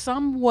was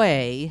some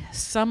way,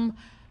 some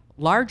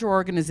large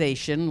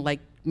organization,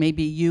 like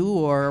maybe you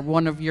or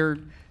one of your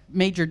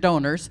major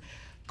donors,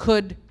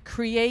 could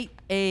create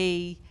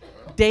a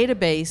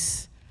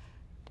database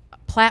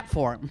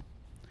platform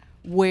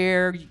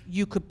where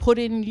you could put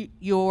in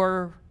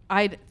your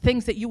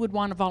things that you would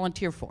want to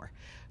volunteer for.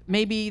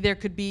 Maybe there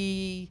could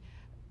be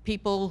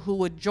people who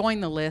would join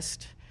the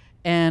list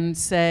and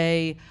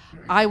say,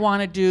 I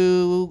want to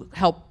do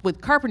help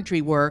with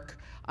carpentry work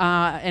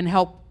and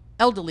help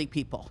elderly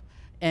people.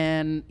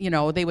 And you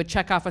know, they would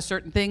check off a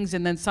certain things,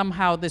 and then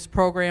somehow this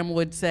program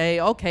would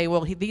say, okay,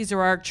 well, these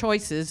are our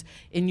choices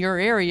in your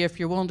area. If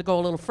you're willing to go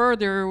a little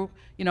further,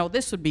 you know,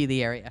 this would be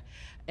the area.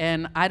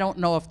 And I don't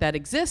know if that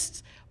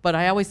exists, but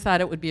I always thought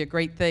it would be a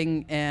great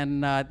thing,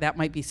 and that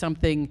might be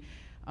something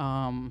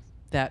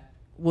that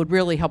would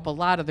really help a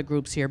lot of the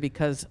groups here,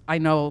 because I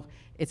know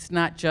it's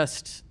not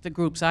just the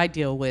groups I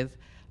deal with,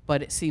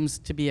 but it seems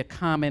to be a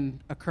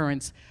common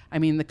occurrence. I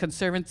mean, the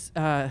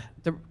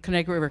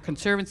Connecticut River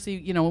Conservancy,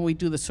 you know, when we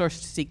do the Source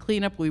to Sea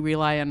cleanup, we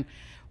rely on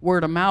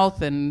word of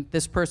mouth, and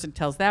this person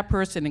tells that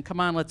person, and come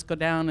on, let's go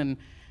down and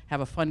have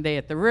a fun day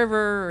at the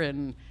river,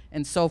 and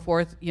so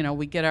forth. You know,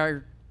 we get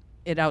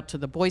it out to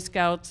the Boy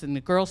Scouts and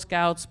the Girl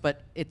Scouts,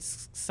 but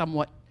it's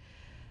somewhat,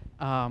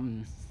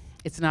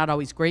 it's not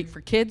always great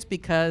for kids,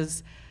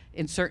 because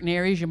in certain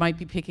areas you might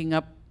be picking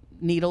up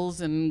needles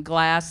and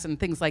glass and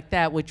things like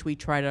that, which we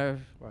try to,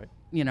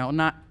 you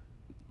know,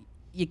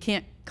 you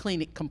can't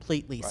clean it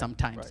completely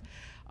sometimes.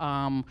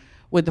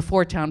 With the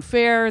Four-Town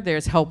Fair,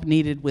 there's help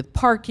needed with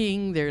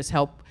parking, there's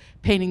help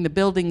painting the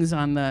buildings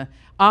on the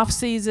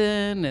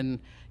off-season, and,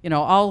 you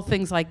know, all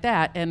things like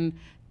that. And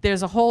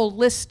there's a whole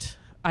list,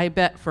 I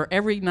bet, for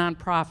every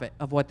nonprofit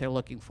of what they're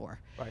looking for.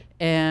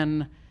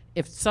 And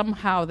if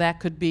somehow that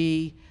could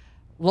be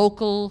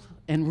local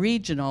and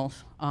regional,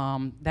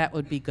 that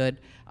would be good.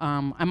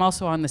 I'm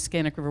also on the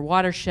Scannick River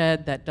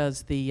Watershed that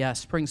does the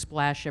Spring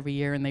Splash every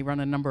year, and they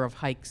run a number of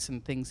hikes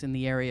and things in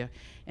the area,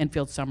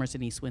 Enfield, Somers,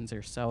 and East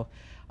Windsor. So,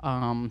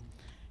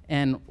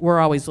 and we're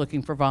always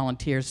looking for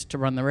volunteers to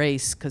run the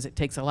race, because it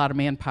takes a lot of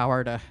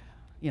manpower to,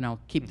 you know,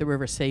 keep the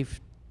river safe,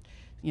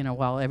 you know,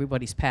 while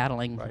everybody's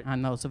paddling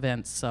on those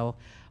events. So,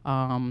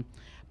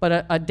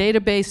 but a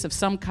database of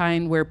some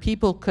kind where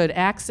people could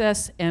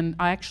access, and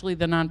actually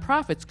the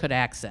nonprofits could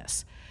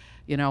access,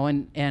 you know,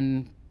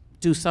 and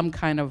do some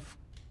kind of,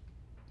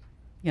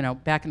 you know,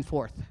 back and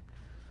forth.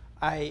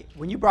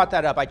 When you brought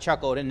that up, I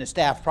chuckled, and the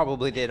staff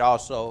probably did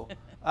also,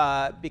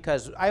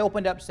 because I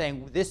opened up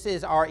saying, this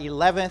is our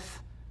 11th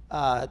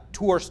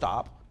tour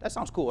stop. That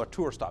sounds cool, a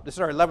tour stop. This is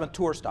our 11th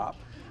tour stop.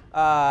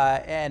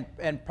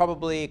 And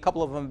probably a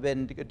couple of them have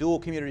been dual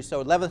communities,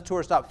 so 11th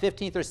tour stop,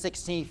 15th or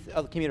 16th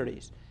of the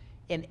communities.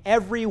 In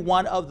every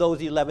one of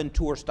those 11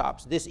 tour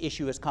stops, this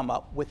issue has come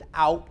up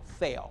without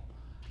fail.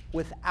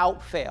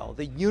 Without fail.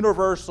 The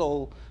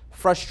universal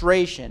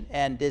frustration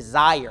and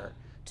desire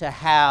to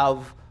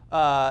have,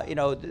 you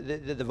know,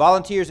 the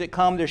volunteers that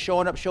come, they're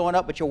showing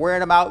up, but you're wearing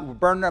them out, you're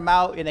burning them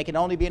out, and they can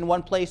only be in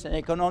one place, and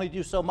they can only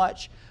do so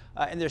much,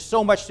 and there's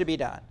so much to be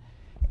done.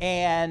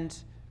 And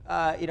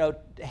you know,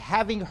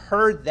 having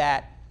heard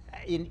that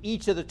in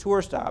each of the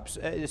tour stops,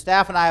 the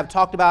staff and I have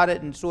talked about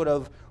it and sort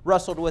of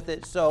wrestled with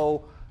it.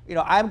 So, you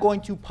know, I'm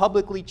going to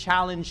publicly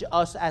challenge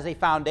us as a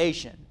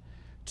foundation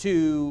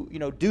to, you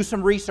know, do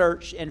some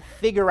research and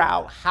figure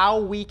out how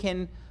we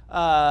can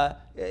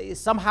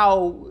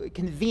somehow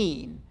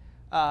convene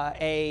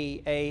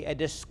a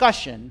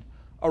discussion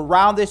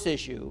around this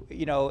issue,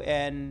 you know,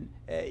 and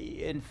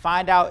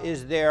find out,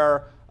 is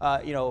there,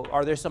 you know,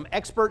 are there some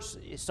experts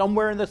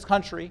somewhere in this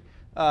country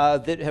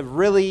that have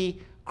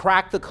really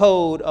cracked the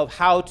code of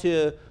how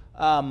to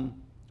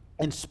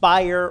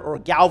inspire or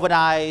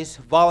galvanize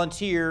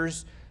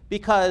volunteers?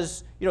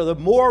 Because, you know, the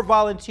more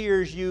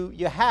volunteers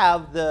you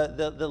have,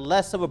 the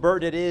less of a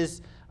burden it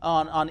is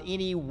on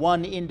any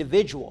one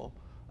individual.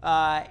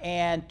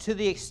 And to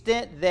the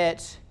extent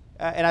that,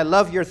 and I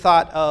love your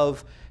thought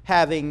of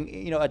having,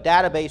 you know, a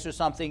database or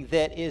something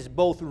that is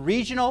both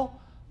regional,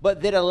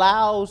 but that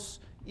allows,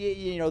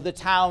 you know, the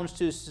towns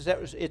to,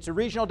 it's a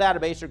regional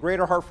database, a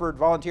Greater Hartford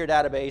volunteer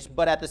database,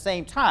 but at the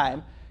same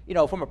time, you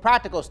know, from a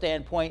practical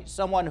standpoint,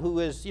 someone who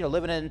is, you know,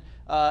 living in,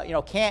 you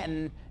know,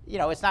 Canton, you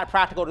know, it's not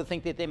practical to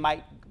think that they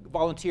might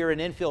volunteer in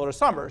Enfield or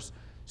Somers.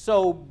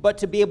 So, but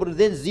to be able to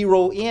then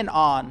zero in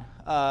on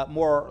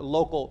more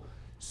local.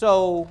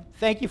 So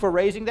thank you for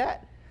raising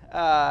that.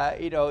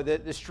 You know,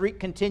 the streak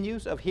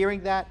continues of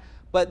hearing that.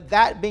 But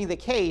that being the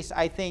case,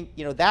 I think,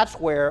 you know, that's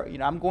where, you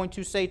know, I'm going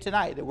to say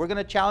tonight that we're going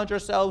to challenge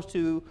ourselves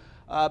to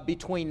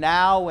between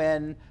now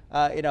and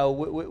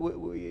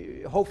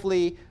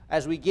hopefully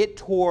as we get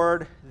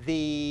toward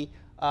the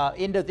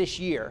end of this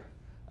year.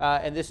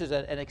 And this is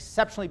an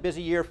exceptionally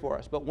busy year for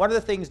us. But one of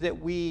the things that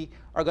we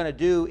are going to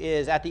do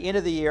is at the end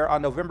of the year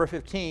on November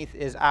 15th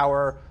is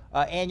our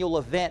annual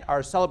event,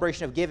 our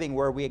celebration of giving,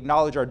 where we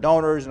acknowledge our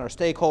donors and our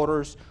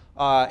stakeholders,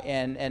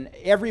 and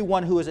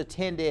everyone who has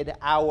attended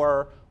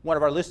one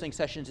of our listening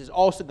sessions is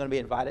also going to be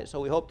invited. So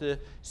we hope to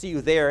see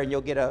you there, and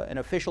you'll get an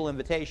official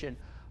invitation.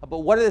 But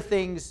one of the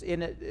things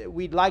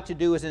we'd like to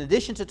do is, in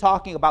addition to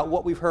talking about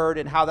what we've heard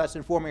and how that's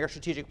informing our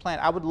strategic plan,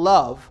 I would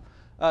love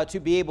to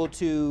be able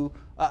to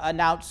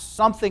announce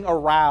something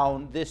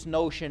around this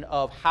notion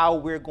of how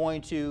we're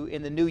going to,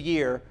 in the new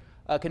year,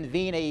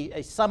 convene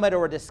a summit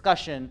or a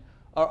discussion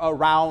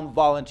around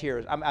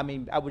volunteers.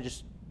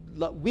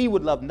 We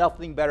would love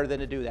nothing better than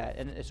to do that.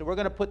 And so we're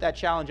going to put that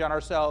challenge on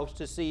ourselves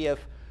to see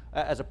if,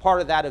 as a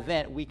part of that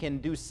event, we can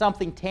do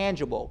something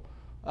tangible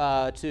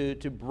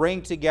to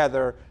bring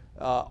together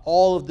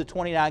all of the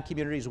 29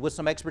 communities with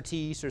some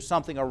expertise or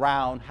something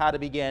around how to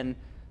begin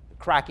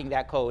cracking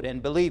that code.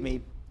 And believe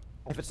me,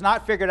 if it's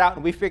not figured out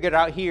and we figure it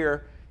out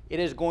here, it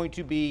is going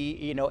to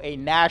be, a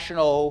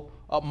national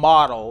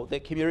model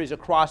that communities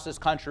across this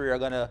country are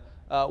going to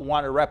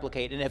want to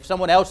replicate. And if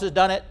someone else has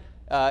done it,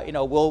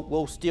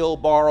 we'll still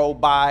borrow,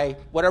 buy,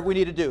 whatever we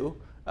need to do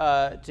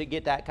to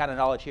get that kind of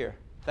knowledge here.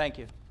 Thank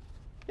you.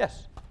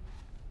 Yes,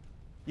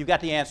 you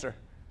got the answer.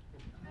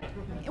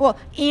 Well,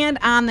 and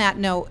on that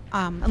note,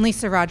 and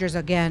Lisa Rogers,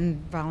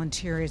 again,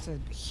 volunteer is a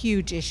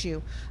huge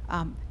issue.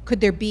 Could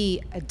there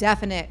be a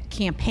definite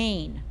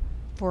campaign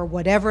for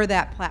whatever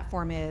that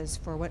platform is,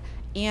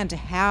 and to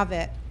have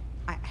it,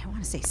 I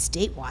want to say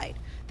statewide,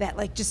 that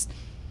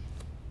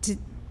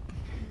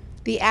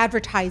the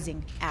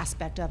advertising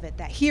aspect of it,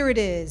 that here it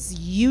is,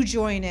 you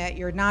join it,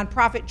 your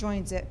nonprofit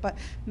joins it, but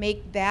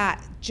make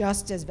that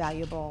just as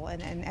valuable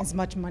and as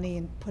much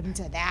money put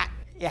into that.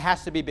 It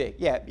has to be big.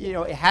 Yeah,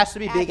 it has to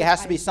be big. It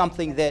has to be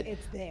something that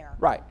it's there.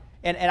 Right.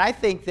 And I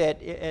think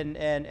that,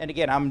 and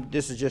again,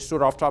 this is just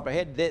sort of off the top of my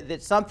head,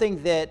 that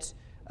something that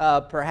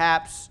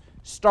perhaps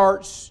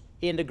starts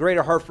in the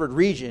greater Hartford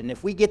region,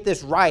 if we get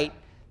this right,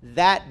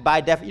 that by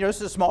definition, this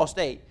is a small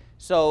state.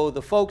 So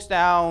the folks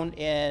down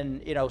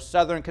in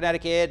southern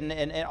Connecticut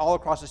and all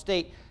across the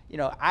state,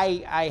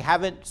 I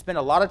haven't spent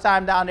a lot of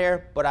time down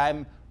there, but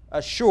I'm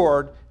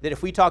assured that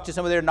if we talk to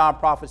some of their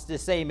nonprofits, the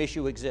same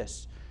issue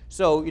exists.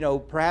 So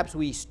perhaps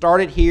we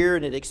start it here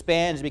and it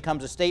expands, it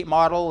becomes a state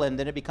model, and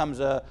then it becomes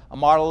a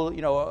model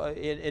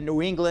in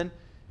New England.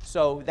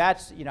 So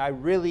that's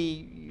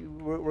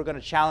we're going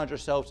to challenge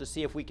ourselves to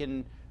see if we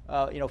can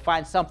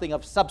find something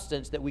of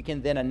substance that we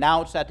can then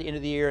announce at the end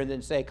of the year and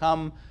then say,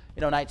 come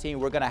 19,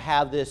 we're going to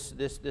have this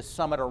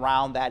summit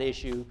around that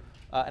issue,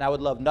 and I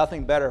would love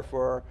nothing better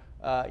for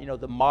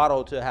the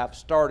model to have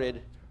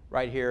started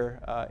right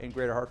here in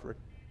Greater Hartford.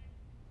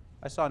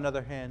 I saw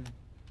another hand.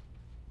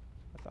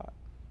 I thought.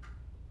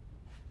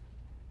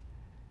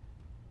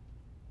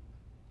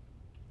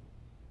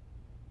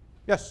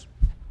 Yes.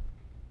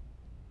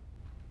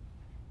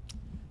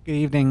 Good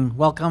evening.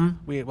 Welcome.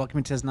 Welcome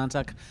you to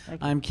Asnuntuck.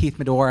 I'm Keith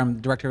Medor. I'm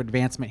the Director of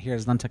Advancement here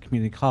at Asnuntuck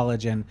Community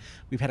College, and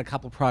we've had a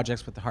couple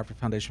projects with the Hartford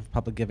Foundation for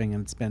Public Giving,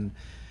 and it's been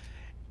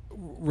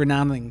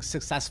renowningly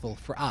successful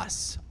for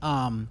us.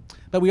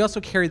 But we also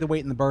carry the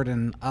weight and the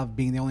burden of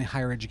being the only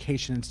higher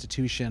education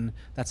institution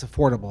that's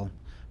affordable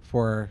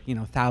for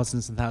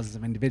thousands and thousands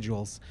of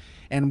individuals.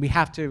 And we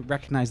have to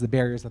recognize the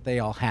barriers that they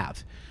all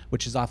have,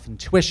 which is often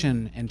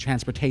tuition and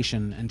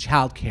transportation and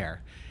childcare.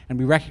 And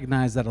we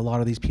recognize that a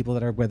lot of these people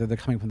whether they're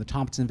coming from the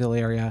Thompsonville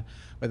area,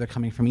 whether they're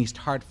coming from East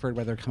Hartford,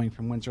 whether they're coming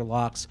from Windsor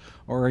Locks,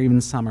 or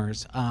even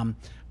Somers,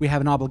 we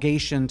have an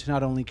obligation to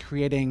not only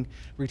creating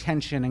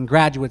retention and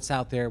graduates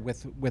out there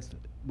with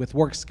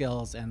work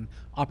skills and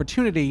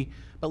opportunity,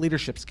 but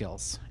leadership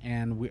skills.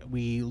 And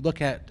we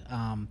look at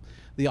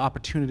the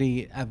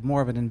opportunity of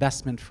more of an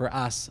investment for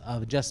us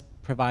of just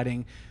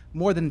providing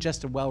more than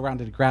just a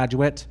well-rounded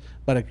graduate,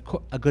 but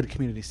a good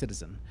community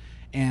citizen.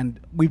 And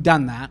we've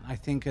done that. I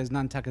think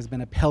Asnuntuck has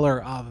been a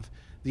pillar of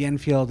the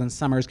Enfield and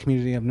Somers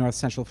community of North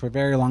Central for a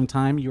very long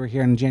time. You were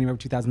here in January of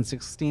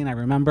 2016, I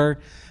remember.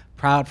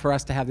 Proud for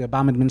us to have the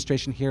Obama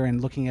administration here and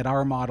looking at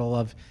our model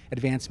of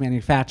advanced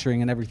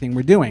manufacturing and everything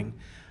we're doing.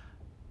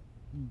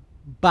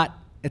 But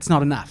it's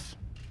not enough.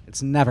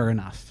 It's never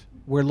enough.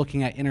 We're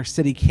looking at inner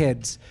city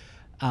kids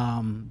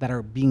that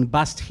are being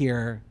bused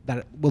here,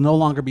 that will no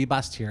longer be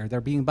bused here.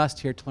 They're being bused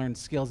here to learn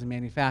skills in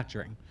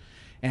manufacturing.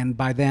 And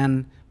by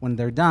then, when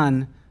they're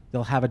done,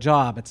 they'll have a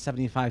job at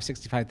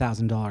 $75,000,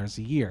 $65,000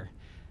 a year.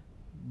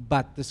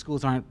 But the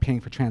schools aren't paying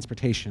for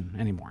transportation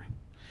anymore.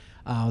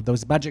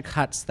 Those budget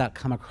cuts that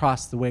come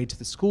across the way to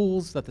the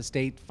schools that the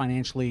state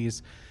financially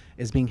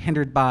is being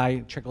hindered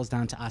by trickles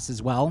down to us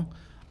as well.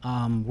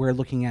 We're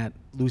looking at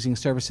losing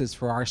services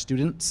for our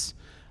students.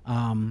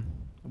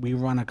 We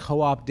run a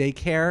co-op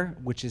daycare,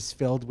 which is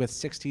filled with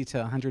 60 to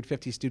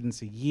 150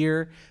 students a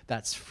year.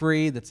 That's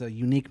free. That's a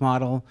unique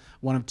model,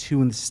 one of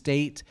two in the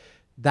state.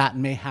 That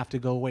may have to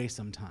go away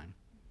sometime.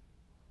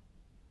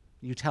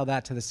 You tell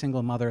that to the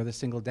single mother or the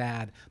single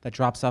dad that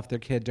drops off their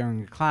kid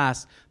during a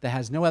class that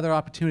has no other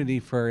opportunity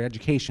for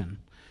education.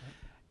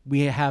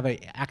 We have an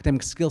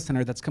academic skills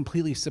center that's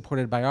completely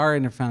supported by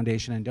our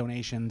foundation and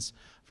donations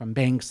from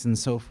banks and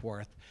so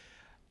forth.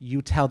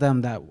 You tell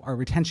them that our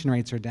retention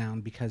rates are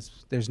down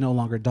because there's no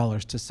longer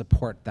dollars to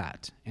support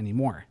that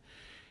anymore.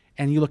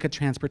 And you look at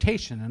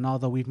transportation, and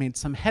although we've made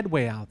some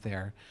headway out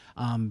there,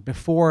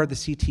 before the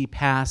CT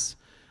Pass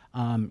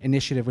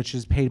initiative, which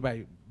is paid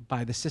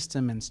by the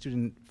system and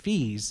student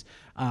fees,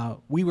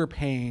 we were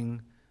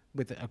paying,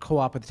 with a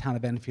co-op with the town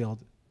of Enfield,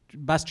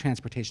 bus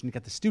transportation to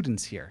get the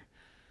students here.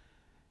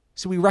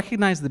 So we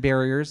recognize the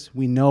barriers.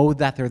 We know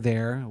that they're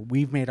there.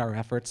 We've made our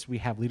efforts. We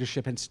have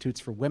leadership institutes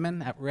for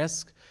women at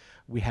risk.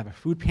 We have a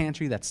food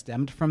pantry that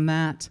stemmed from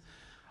that.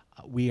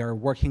 We are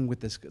working with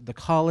the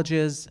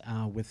colleges,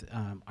 with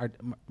our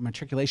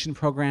matriculation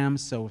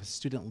programs, so if a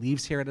student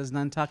leaves here at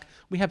Asnuntuck,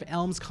 we have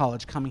Elms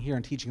College coming here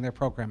and teaching their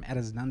program at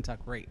Asnuntuck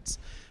rates.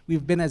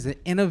 We've been as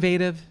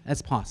innovative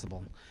as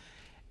possible,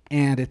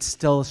 and it's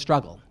still a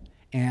struggle.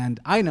 And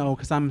I know,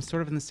 because I'm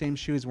sort of in the same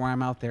shoes where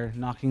I'm out there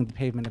knocking the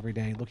pavement every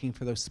day, looking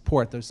for those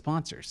support, those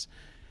sponsors.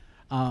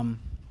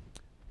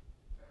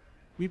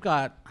 We've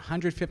got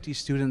 150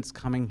 students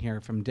coming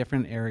here from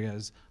different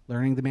areas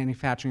learning the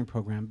manufacturing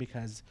program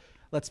because,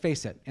 let's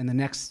face it, in the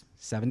next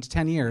 7 to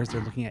 10 years,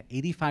 they're looking at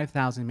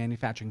 85,000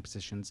 manufacturing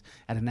positions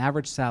at an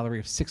average salary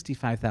of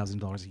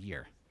 $65,000 a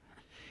year.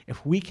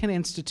 If we can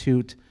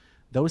institute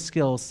those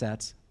skill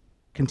sets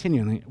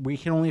continually, we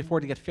can only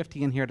afford to get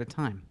 50 in here at a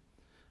time.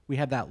 We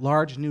have that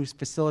large new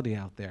facility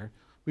out there.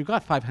 We've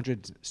got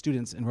 500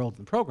 students enrolled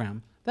in the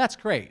program. That's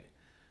great.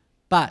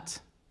 But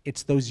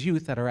it's those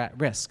youth that are at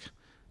risk,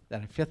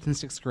 that are 5th and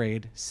 6th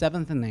grade,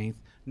 7th and 8th,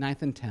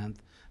 9th and 10th,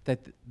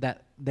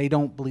 that they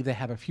don't believe they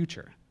have a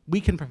future.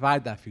 We can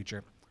provide that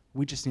future.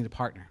 We just need a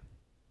partner.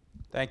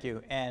 Thank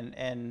you. And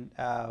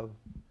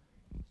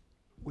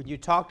when you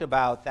talked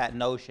about that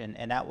notion,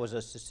 and that was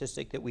a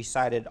statistic that we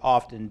cited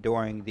often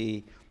during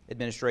the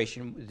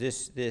administration,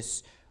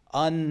 this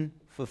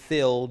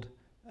unfulfilled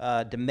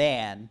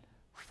demand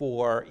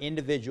for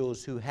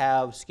individuals who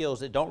have skills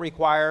that don't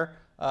require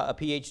a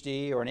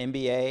PhD or an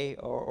MBA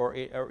or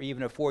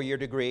even a 4-year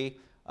degree,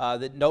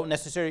 that don't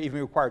necessarily even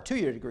require a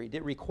 2-year degree,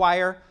 that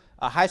require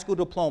a high school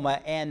diploma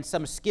and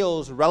some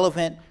skills,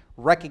 relevant,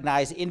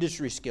 recognized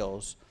industry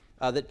skills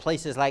that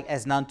places like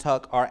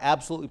Asnuntuck are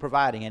absolutely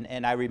providing.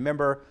 And I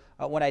remember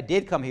when I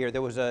did come here,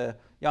 there was a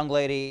young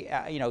lady,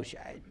 you know,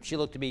 she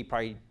looked to be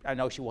probably, I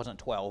know she wasn't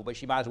 12, but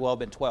she might as well have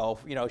been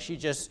 12. You know, she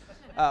just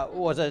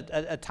was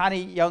a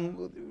tiny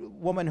young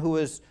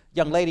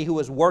lady who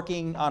was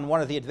working on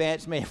one of the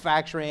advanced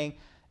manufacturing.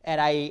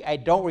 And I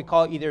don't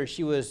recall either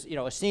she was, you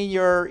know, a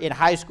senior in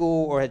high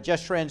school or had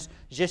just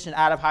transitioned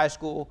out of high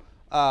school.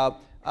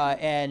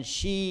 And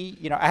she,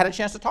 you know, I had a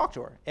chance to talk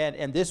to her.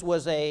 And this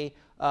was a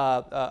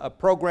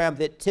program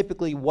that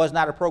typically was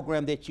not a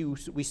program that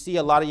we see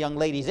a lot of young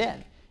ladies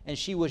in. And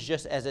she was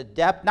just as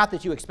adept, not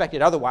that you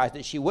expected otherwise,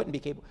 that she wouldn't be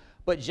capable,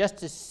 but just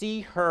to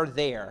see her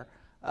there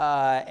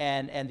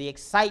and the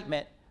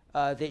excitement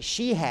that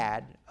she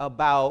had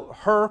about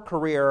her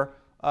career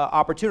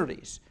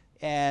opportunities.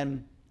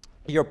 And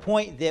your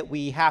point that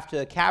we have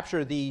to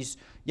capture these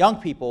young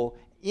people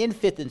in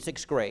 5th and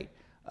 6th grade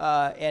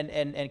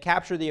and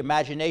capture the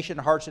imagination,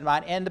 hearts and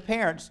mind, and the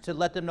parents to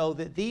let them know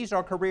that these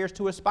are careers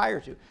to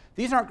aspire to.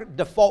 These aren't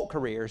default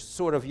careers,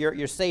 sort of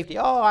your safety.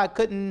 Oh, I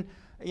couldn't,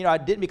 you know, I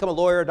didn't become a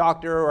lawyer or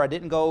doctor, or I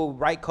didn't go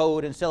write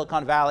code in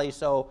Silicon Valley.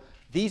 So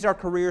these are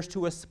careers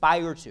to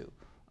aspire to.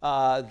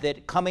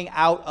 That coming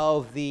out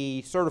of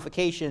the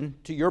certification,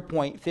 to your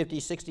point,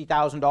 $50,000,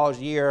 $60,000 a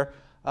year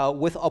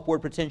with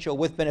upward potential,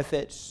 with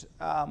benefits.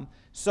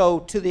 So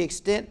to the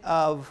extent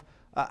of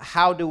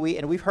how do we,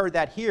 and we've heard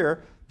that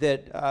here,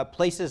 that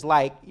places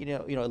like you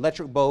know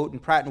Electric Boat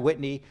and Pratt &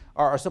 Whitney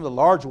are some of the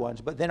large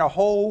ones, but then a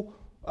whole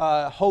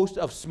host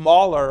of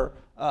smaller,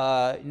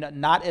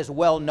 not as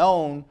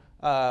well-known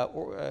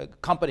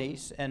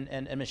companies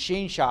and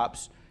machine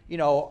shops, you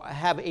know,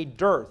 have a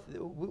dearth.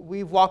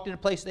 We've walked in a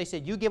place, they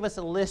said, you give us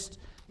a list,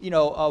 you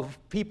know, of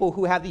people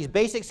who have these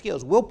basic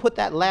skills. We'll put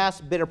that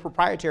last bit of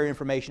proprietary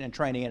information and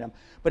training in them.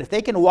 But if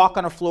they can walk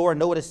on a floor and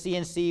know what a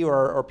CNC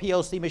or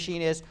PLC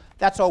machine is,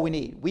 that's all we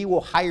need. We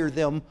will hire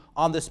them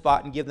on the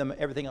spot and give them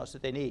everything else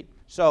that they need.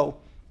 So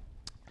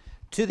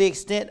to the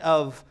extent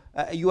of,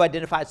 you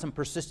identified some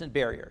persistent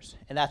barriers,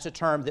 and that's a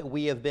term that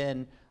we have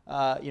been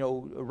you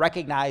know,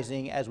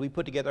 recognizing as we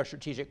put together our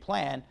strategic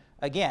plan.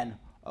 Again,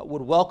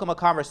 would welcome a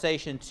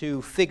conversation to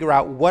figure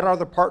out what are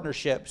the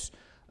partnerships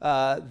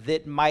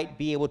that might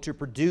be able to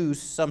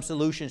produce some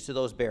solutions to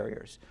those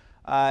barriers.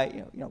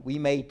 You know, we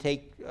may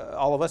take,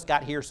 all of us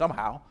got here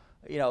somehow,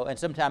 you know, and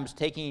sometimes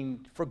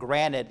taking for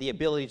granted the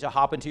ability to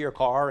hop into your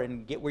car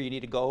and get where you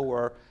need to go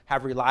or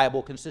have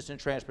reliable, consistent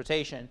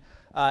transportation.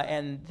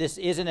 And this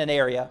isn't an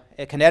area,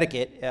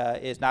 Connecticut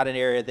is not an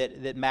area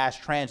that mass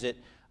transit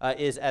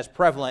is as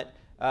prevalent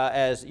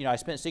as, you know, I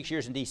spent 6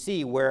 years in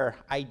DC where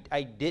I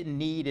didn't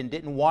need and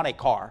didn't want a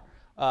car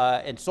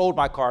and sold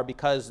my car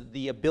because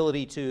the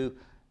ability to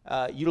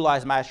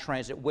utilize mass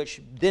transit,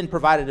 which then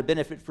provided a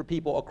benefit for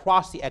people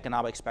across the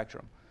economic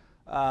spectrum.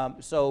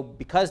 So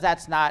because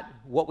that's not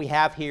what we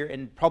have here,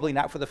 and probably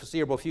not for the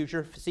foreseeable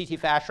future, CT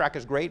Fast Track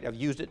is great. I've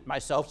used it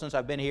myself since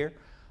I've been here.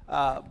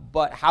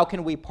 But how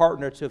can we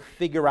partner to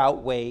figure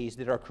out ways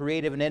that are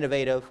creative and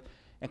innovative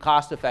and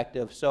cost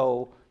effective?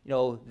 So,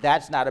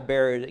 that's not a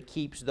barrier that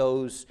keeps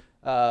those,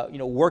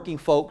 working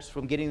folks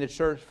from getting the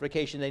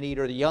certification they need,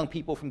 or the young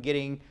people from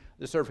getting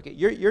the certificate.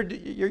 You're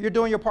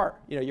doing your part.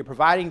 You're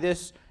providing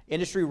this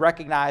industry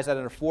recognized at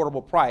an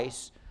affordable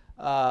price.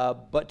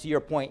 But to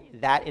your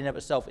point, that in of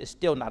itself is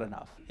still not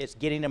enough. It's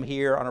getting them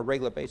here on a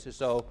regular basis.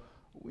 So,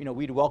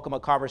 we'd welcome a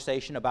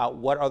conversation about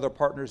what other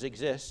partners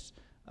exist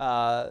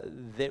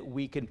that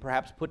we can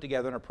perhaps put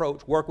together an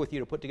approach, work with you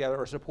to put together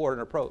or support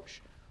an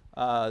approach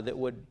that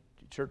would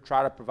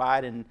try to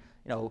provide, and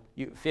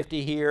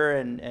 50 here,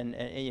 and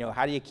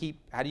how do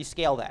you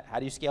scale that? How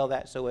do you scale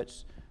that so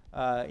it's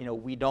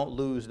we don't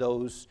lose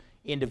those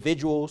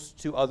individuals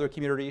to other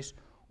communities,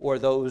 or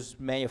those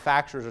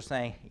manufacturers are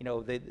saying,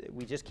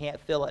 we just can't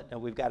fill it,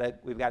 and we've got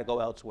to go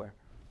elsewhere.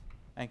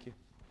 Thank you.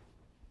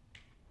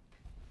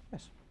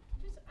 Yes.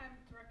 I'm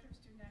Director of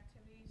Student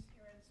Activities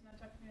here at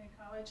Asnuntuck Community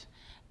College,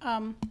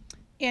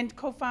 and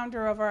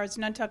co-founder of our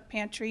Asnuntuck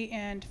Pantry,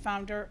 and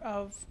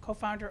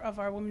co-founder of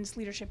our Women's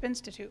Leadership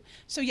Institute.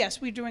 So yes,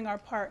 we're doing our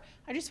part.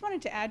 I just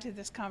wanted to add to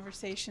this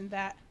conversation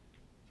that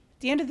at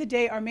the end of the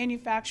day, our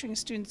manufacturing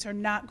students are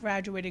not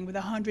graduating with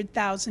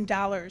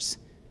 $100,000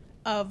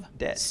 of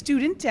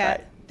student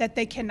debt that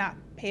they cannot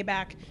pay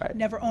back,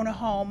 never own a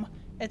home,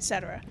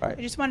 etc. I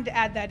just wanted to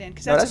add that in,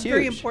 because that's a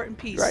very important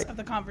piece of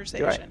the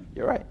conversation.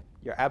 You're right.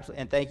 You're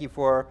absolutely, and thank you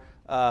for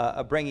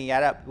bringing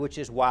that up, which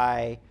is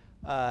why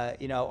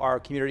our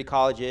community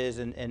colleges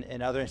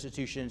and other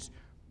institutions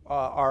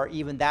are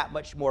even that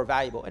much more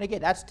valuable. And again,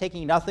 that's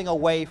taking nothing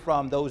away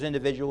from those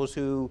individuals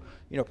who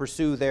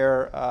pursue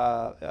their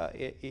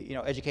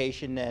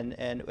education,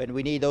 and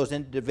we need those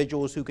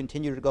individuals who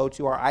continue to go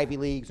to our Ivy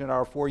Leagues and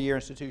our four-year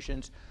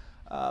institutions.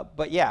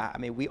 But yeah, I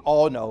mean, we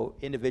all know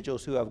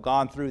individuals who have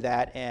gone through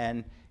that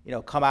and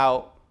come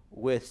out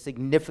with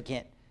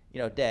significant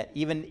debt.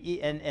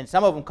 And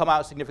some of them come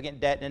out with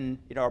significant debt and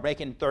are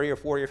making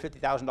 $30,000 or $40,000 or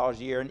 $50,000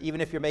 a year. And even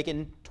if you're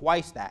making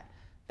twice that,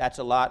 that's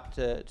a lot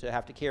to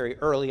have to carry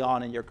early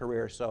on in your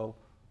career. So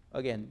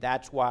again,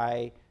 that's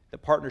why the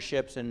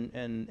partnerships and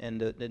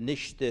the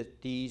niche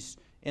that these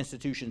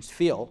institutions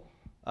feel,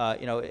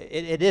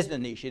 it is a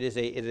niche. It is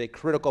a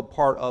critical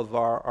part of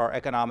our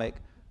economic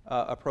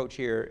approach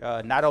here,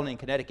 not only in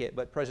Connecticut,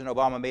 but President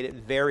Obama made it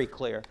very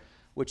clear,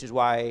 which is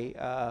why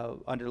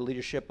under the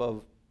leadership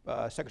of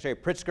Secretary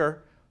Pritzker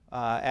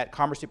at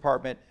Commerce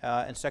Department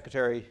and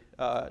Secretary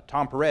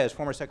Tom Perez,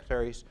 former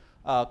secretaries,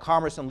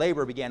 Commerce and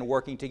Labor began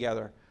working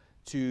together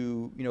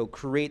to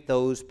create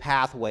those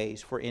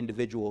pathways for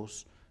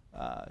individuals.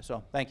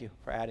 So thank you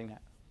for adding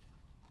that.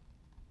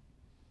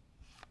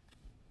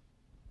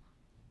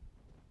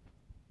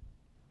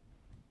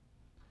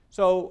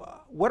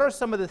 So what are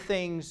some of the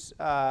things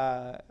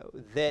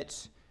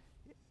that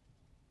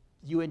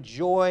you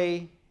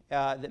enjoy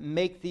that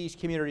make these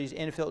communities,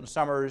 Enfield and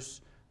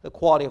Somers, the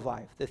quality of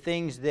life, the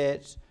things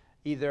that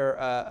either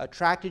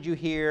attracted you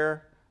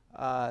here,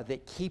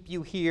 that keep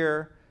you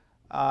here,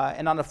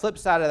 and on the flip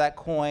side of that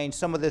coin,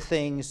 some of the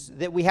things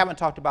that we haven't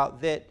talked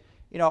about that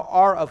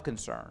are of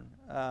concern.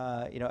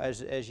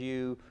 As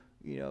you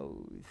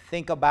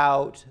think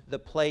about the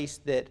place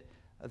that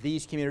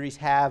these communities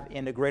have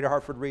in the greater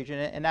Hartford region,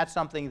 and that's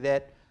something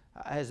that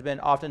has been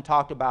often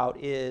talked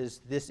about, is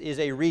this is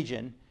a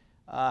region,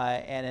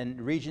 and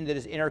a region that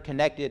is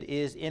interconnected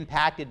is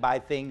impacted by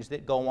things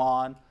that go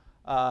on.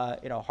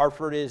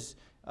 Hartford is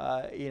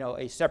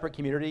a separate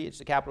community. It's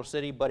the capital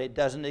city, but it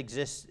doesn't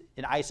exist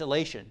in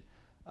isolation.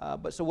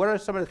 But so what are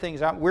some of the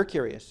things we're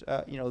curious,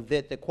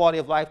 that the quality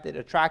of life that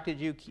attracted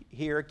you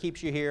here,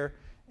 keeps you here,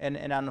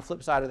 and on the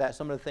flip side of that,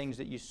 some of the things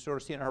that you sort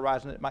of see on the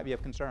horizon that might be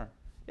of concern?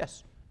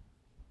 Yes.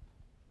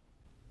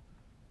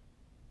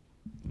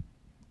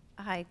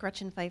 Hi,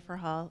 Gretchen Pfeiffer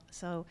Hall.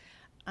 So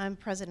I'm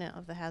president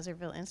of the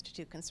Hazardville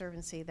Institute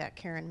Conservancy that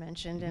Karen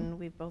mentioned, and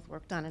we've both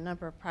worked on a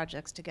number of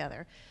projects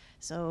together.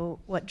 So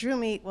what drew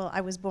me, well,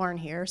 I was born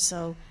here,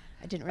 so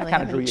I didn't really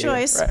have any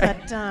choice,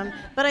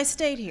 but I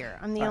stayed here.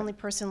 I'm the only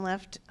person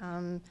left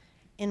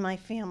in my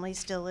family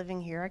still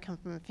living here. I come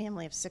from a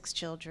family of 6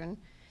 children.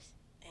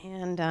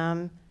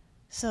 And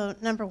so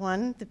number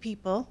one, the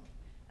people.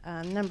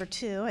 Number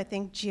two, I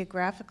think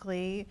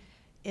geographically,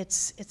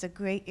 it's a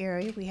great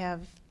area. We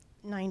have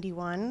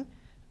 91,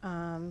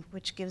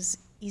 which gives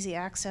easy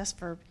access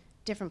for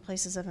different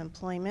places of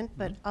employment,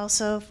 but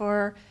also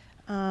for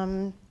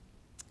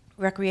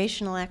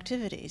recreational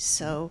activities.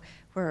 So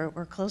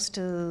we're close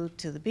to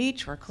the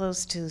beach, we're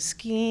close to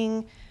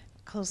skiing,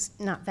 close,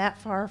 not that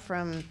far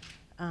from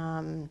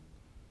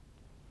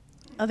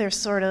other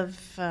sort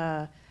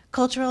of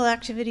cultural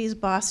activities,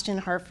 Boston,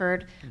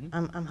 Hartford.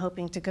 I'm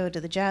hoping to go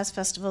to the Jazz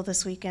Festival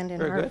this weekend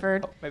in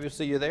Hartford. Oh, maybe we'll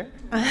see you there.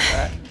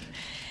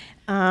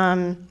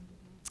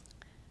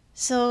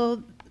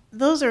 So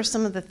those are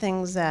some of the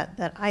things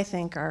that I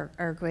think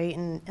are great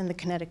in the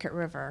Connecticut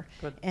River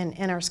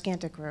and our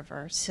Scantic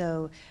River.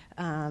 So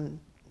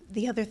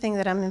the other thing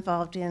that I'm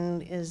involved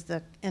in is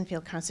the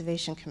Enfield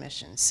Conservation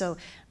Commission. So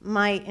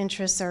my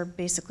interests are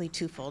basically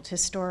twofold,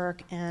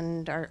 historic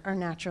and our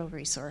natural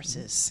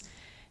resources.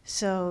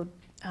 So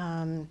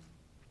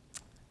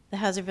the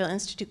Hazardville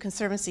Institute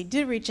Conservancy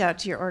did reach out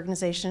to your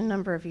organization a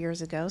number of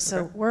years ago.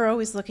 So we're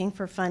always looking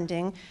for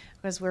funding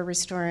because we're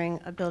restoring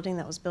a building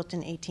that was built in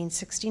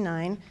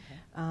 1869.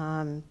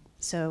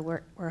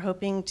 So we're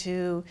hoping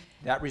to.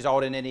 That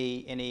result in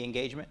any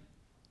engagement?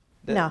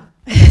 No.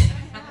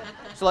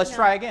 So let's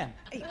try again.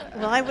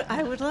 Well,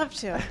 I would love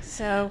to.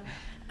 So,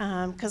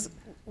 because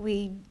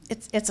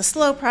it's a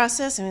slow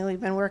process. I mean,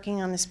 we've been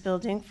working on this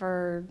building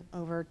for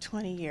over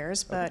 20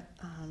 years, but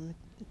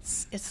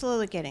it's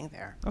slowly getting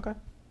there. Okay.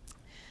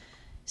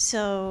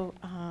 So,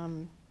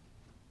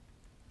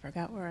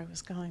 forgot where I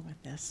was going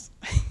with this.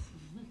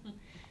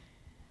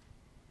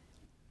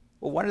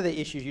 Well, one of the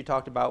issues you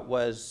talked about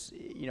was,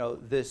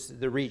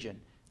 the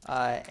region.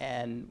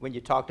 And when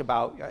you talked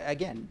about,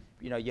 again,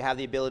 you have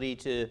the ability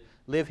to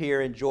live here,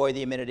 enjoy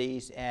the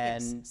amenities,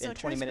 and so in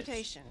 20 minutes.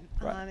 transportation.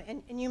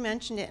 Right. And you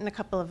mentioned it, and a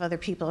couple of other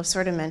people have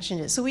sort of mentioned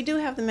it. So we do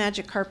have the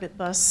Magic Carpet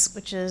Bus,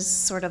 which is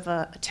sort of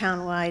a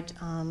town-wide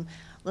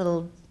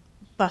little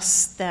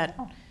bus that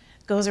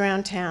goes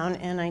around town,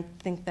 and I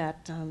think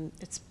that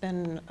it's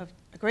been a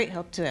great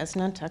help to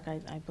Asnuntuck,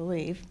 I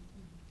believe.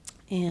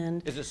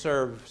 And Does it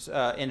serve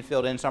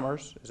Enfield and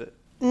Somers? Is it?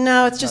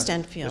 no, it's just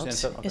Enfield.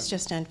 Just Enfield, okay. It's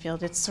just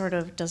Enfield. It sort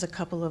of does a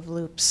couple of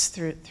loops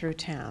through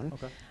town.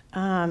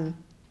 Okay.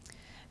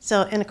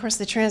 So, and of course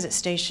the transit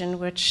station,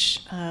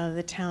 which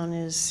the town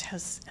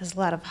has a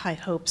lot of high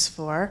hopes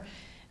for,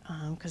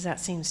 because that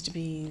seems to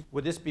be.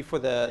 Would this be for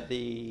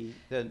the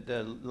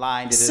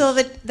line that So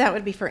is? that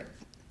would be for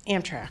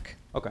Amtrak.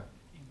 Okay.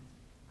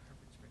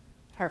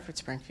 Hartford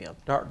Springfield.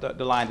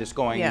 The line that's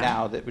going Yeah.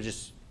 now that was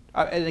just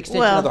an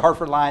extension Well- of the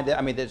Hartford line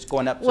that's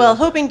going up to. Well,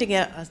 hoping to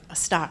get a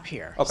stop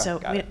here. Okay, So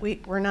got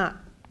it. we're not,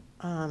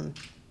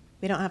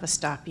 we don't have a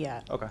stop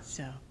yet. Okay.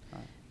 So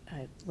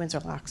Windsor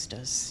Locks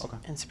does Okay.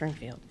 in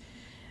Springfield.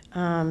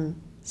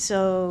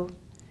 So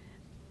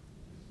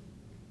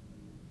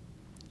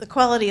the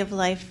quality of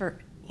life for,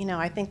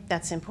 I think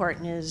that's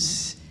important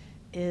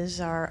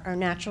is our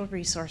natural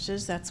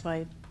resources. That's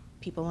why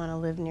people want to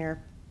live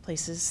near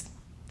places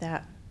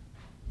that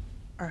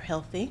are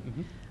healthy.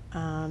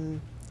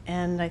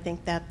 And I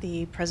think that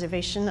the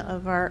preservation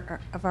of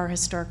our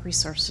historic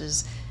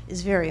resources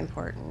is very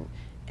important.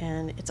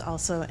 And it's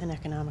also an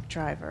economic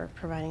driver,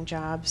 providing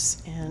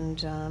jobs.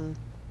 And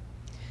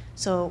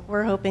so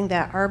we're hoping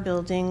that our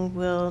building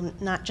will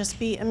not just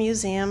be a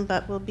museum,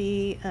 but will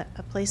be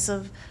a place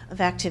of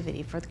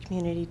activity for the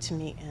community to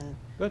meet in.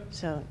 Good.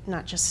 So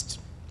not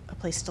just a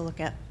place to look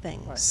at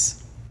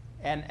things.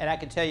 And I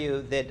can tell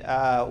you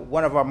that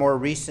one of our more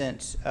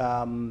recent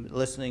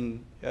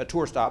listening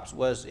tour stops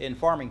was in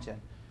Farmington.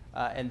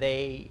 And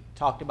they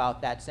talked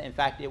about that. In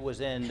fact, it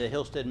was in the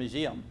Hillstead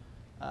Museum.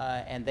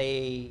 And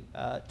they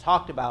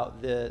talked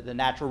about the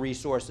natural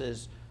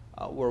resources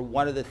were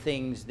one of the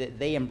things that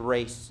they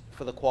embrace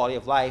for the quality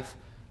of life,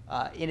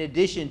 in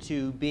addition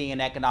to being an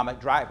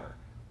economic driver.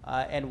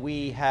 And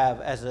we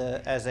have, as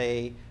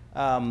a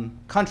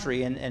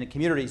country and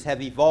communities,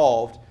 have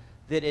evolved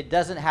that it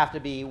doesn't have to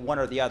be one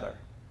or the other.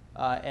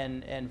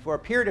 And for a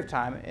period of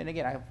time, and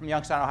again, I'm from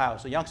Youngstown, Ohio.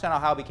 So Youngstown,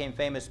 Ohio became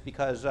famous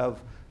because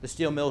of the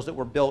steel mills that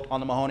were built on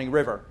the Mahoning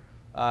River.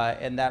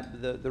 And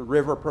that the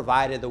river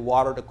provided the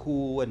water to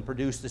cool and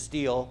produce the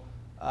steel.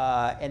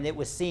 And it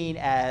was seen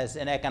as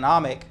an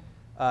economic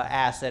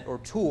asset or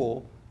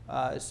tool.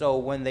 So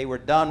when they were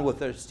done with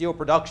the steel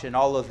production,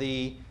 all of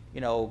the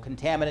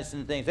contaminants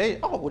and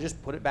things, we'll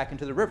just put it back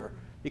into the river,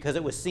 because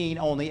it was seen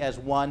only as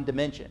one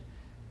dimension.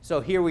 So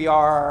here we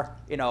are,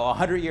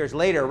 100 years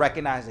later,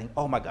 recognizing,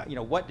 oh my God,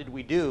 what did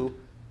we do?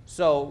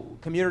 So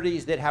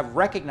communities that have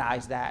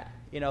recognized that,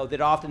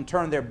 that often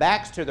turn their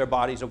backs to their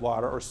bodies of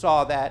water, or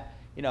saw that,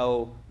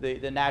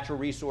 the natural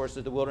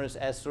resources, the wilderness,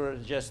 as sort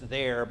of just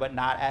there, but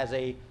not as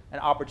an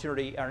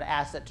opportunity or an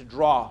asset to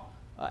draw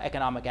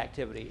economic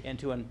activity and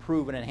to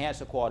improve and enhance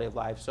the quality of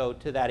life. So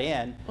to that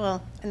end.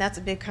 Well, and that's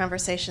a big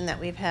conversation that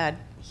we've had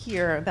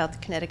here about the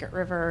Connecticut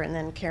River, and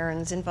then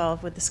Karen's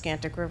involved with the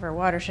Scantic River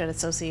Watershed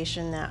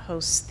Association that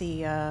hosts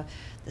the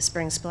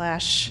Spring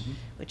Splash,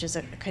 which is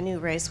a canoe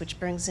race which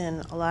brings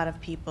in a lot of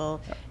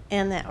people. Yep.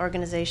 And that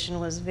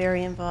organization was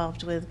very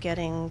involved with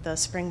getting the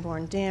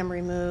Springborn Dam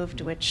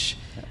removed, which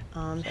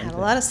had a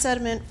lot of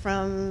sediment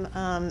from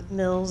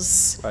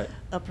mills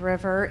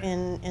upriver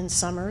in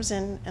Somers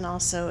and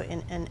also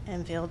in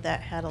Enfield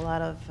that had a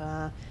lot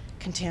of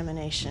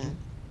contamination.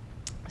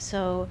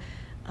 So,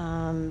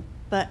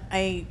 but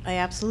I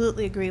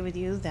absolutely agree with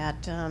you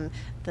that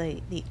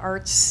the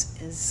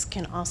arts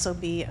can also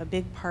be a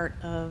big part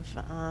of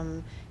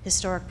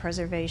historic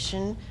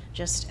preservation,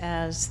 just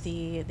as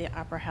the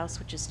Opera House,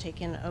 which has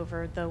taken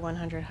over the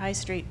 100 High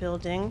Street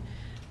building,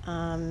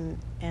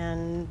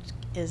 and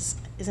is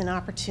an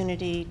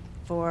opportunity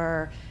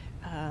for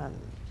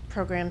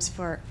programs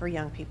for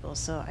young people.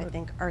 So I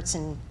think arts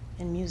and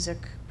music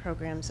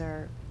programs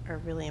are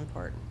really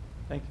important.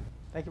 Thank you.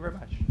 Thank you very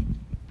much.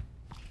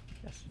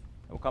 Yes.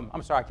 We'll come.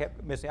 I'm sorry, I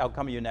kept missing. I'll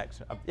come to you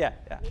next. Yeah.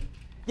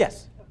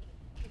 Yes.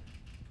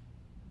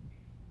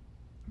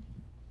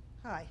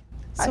 Hi.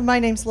 So my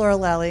name's Laura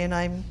Lally, and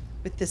I'm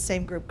with this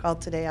same group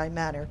called Today I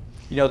Matter.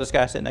 You know this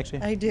guy sitting next to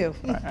you? I do.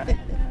 All right.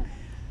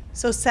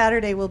 So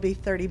Saturday will be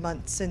 30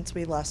 months since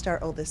we lost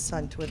our oldest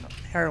son to a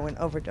heroin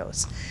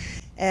overdose.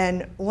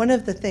 And one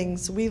of the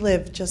things, we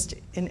live just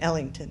in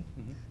Ellington.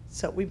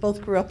 So we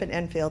both grew up in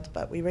Enfield,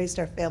 but we raised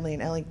our family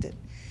in Ellington.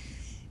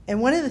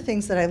 And one of the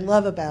things that I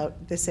love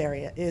about this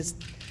area is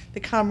the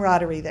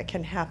camaraderie that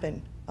can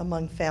happen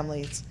among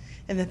families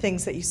and the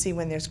things that you see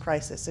when there's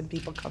crisis and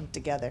people come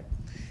together.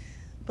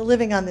 But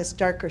living on this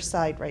darker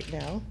side right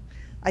now,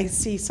 I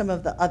see some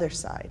of the other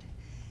side.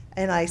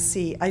 And I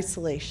see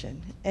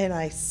isolation, and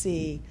I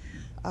see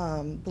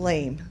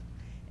blame.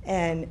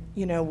 And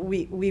you know,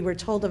 we were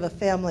told of a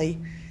family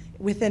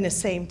within a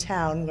same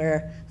town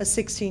where a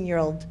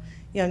 16-year-old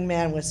young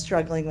man was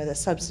struggling with a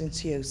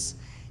substance use,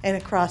 and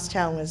across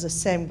town was the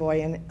same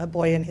boy, and a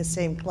boy in his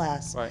same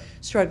class, right,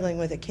 struggling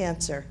with a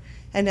cancer.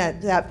 And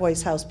at that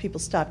boy's house, people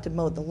stopped and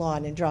mowed the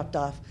lawn and dropped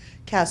off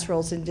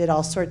casseroles and did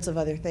all sorts of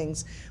other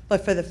things.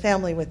 But for the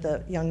family with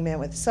the young man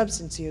with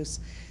substance use,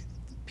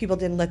 people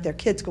didn't let their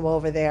kids go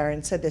over there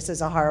and said, this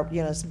is a horrible,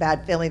 you know, it's a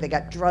bad family, they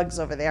got drugs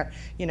over there,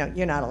 you know,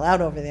 you're not allowed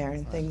over there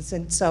and things.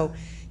 And so,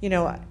 you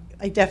know,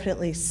 I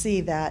definitely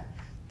see that,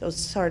 those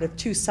sort of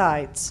two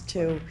sides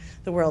to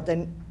the world.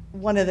 And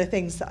one of the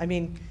things, I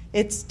mean,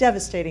 it's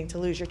devastating to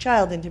lose your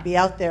child and to be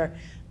out there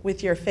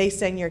with your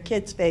face and your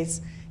kid's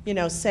face, you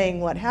know, saying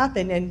what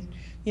happened. And,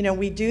 you know,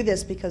 we do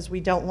this because we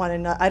don't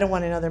want I don't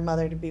want another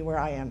mother to be where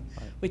I am,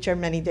 which are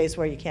many days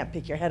where you can't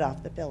pick your head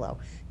off the pillow,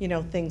 you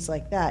know, things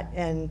like that.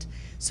 And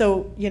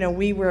so, you know,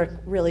 we work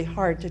really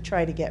hard to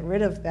try to get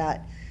rid of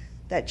that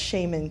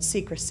shame and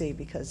secrecy,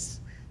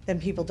 because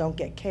then people don't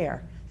get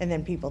care and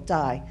then people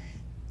die.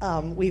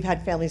 We've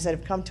had families that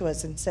have come to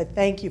us and said,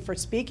 thank you for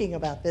speaking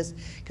about this,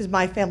 because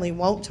my family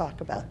won't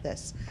talk about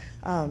this.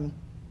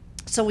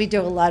 So we do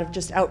a lot of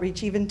just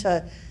outreach, even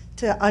to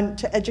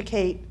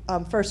educate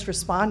first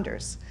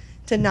responders,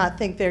 to not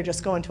think they're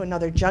just going to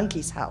another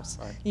junkie's house,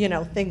 right, you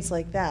know, things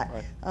like that.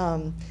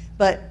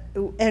 Right.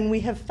 And we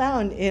have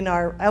found in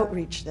our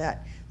outreach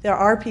that there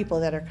are people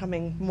that are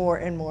coming more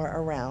and more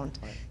around,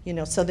 right, you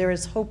know, so there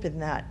is hope in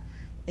that,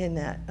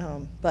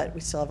 but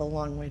we still have a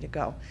long way to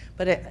go.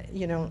 But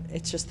you know,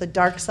 it's just the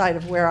dark side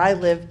of where I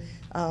live,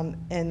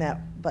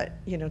 but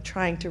you know,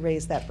 trying to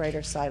raise that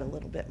brighter side a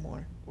little bit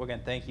more. Well,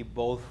 again, thank you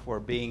both for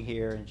being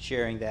here and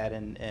sharing that,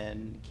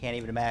 and can't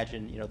even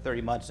imagine, you know,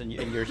 30 months and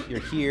you're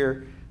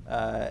here,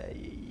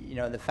 you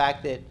know, and the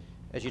fact that,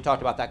 as you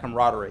talked about, that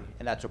camaraderie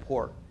and that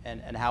support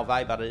and how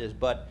valuable it is,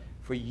 but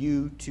for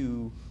you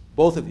to,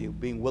 both of you,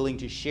 being willing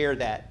to share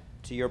that,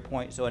 to your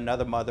point, so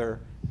another mother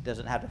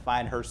doesn't have to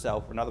find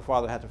herself, or another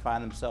father has to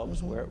find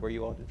themselves where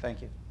you all do.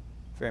 Thank you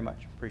very much.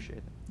 Appreciate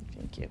it.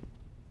 Thank you.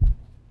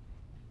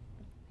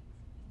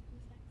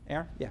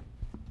 Aaron? Yeah.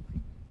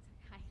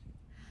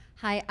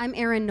 Hi, I'm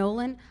Erin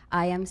Nolan.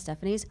 I am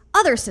Stephanie's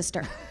other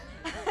sister.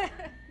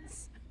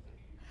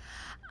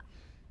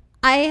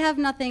 I have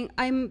nothing,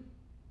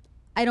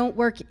 I don't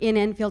work in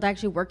Enfield, I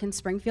actually work in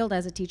Springfield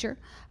as a teacher.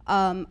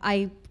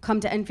 I come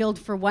to Enfield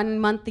for 1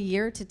 month a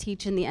year to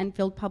teach in the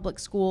Enfield Public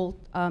School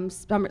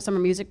summer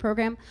music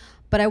program,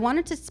 but I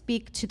wanted to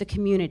speak to the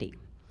community.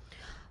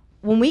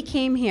 When we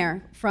came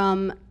here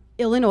from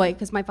Illinois,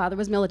 because my father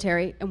was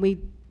military, and we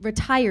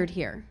retired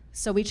here,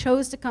 so we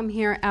chose to come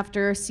here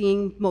after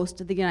seeing most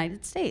of the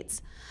United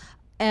States.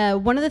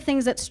 One of the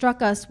things that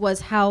struck us was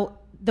how,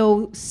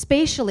 though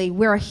spatially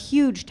we're a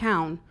huge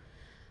town,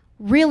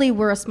 really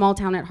we're a small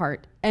town at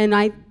heart. And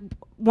I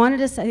wanted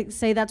to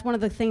say that's one of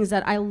the things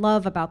that I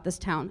love about this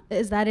town,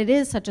 is that it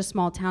is such a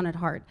small town at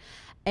heart.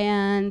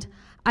 And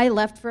I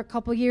left for a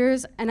couple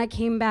years and I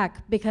came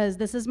back because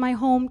this is my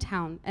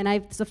hometown, and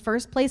it's the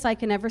first place I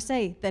can ever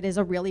say that is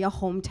really a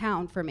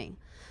hometown for me.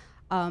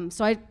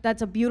 So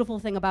that's a beautiful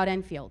thing about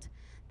Enfield,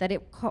 that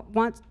it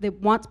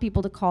wants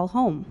people to call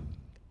home.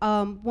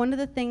 One of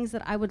the things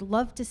that I would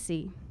love to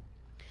see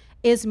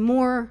is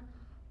more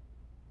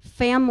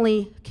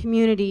family,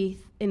 community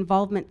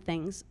involvement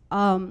things.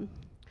 When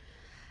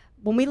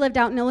we lived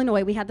out in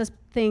Illinois, we had this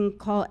thing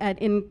called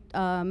in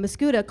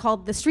Muscuda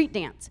called the street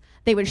dance.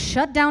 They would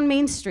shut down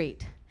Main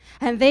Street,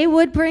 and they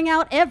would bring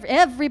out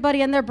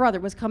everybody and their brother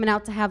was coming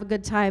out to have a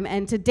good time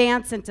and to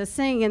dance and to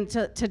sing and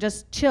to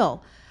just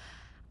chill.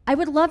 I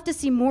would love to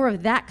see more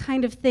of that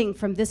kind of thing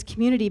from this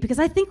community, because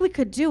I think we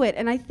could do it,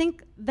 and I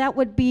think that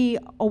would be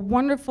a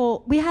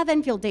wonderful, we have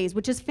Enfield Days,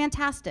 which is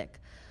fantastic,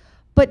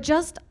 but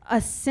just a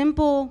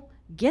simple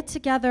get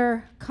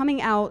together,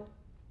 coming out,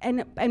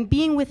 and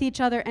being with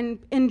each other and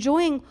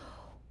enjoying.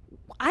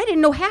 I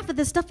didn't know half of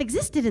this stuff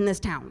existed in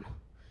this town,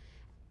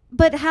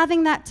 but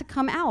having that to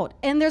come out.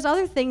 And there's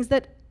other things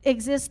that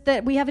exist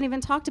that we haven't even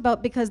talked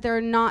about because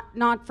they're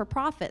not for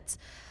profits.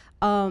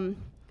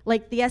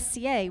 like the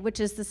SCA, which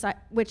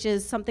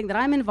is something that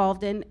I'm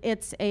involved in.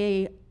 It's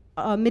a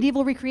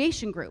medieval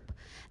recreation group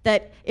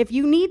that if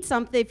you need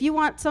something, if you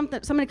want somebody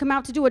to come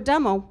out to do a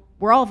demo,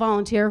 we're all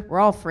volunteer, we're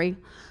all free.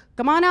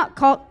 Come on out,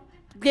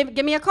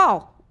 give me a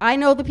call. I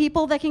know the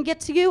people that can get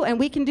to you, and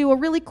we can do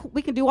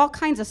we can do all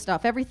kinds of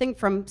stuff, everything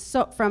from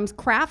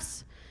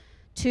crafts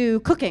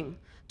to cooking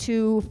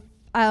to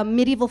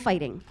medieval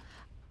fighting.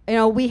 You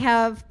know, we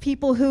have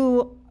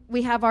people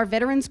we have our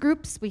veterans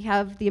groups. We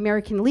have the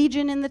American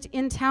Legion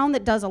in town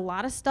that does a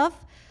lot of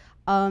stuff.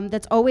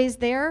 That's always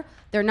there.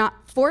 They're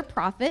not for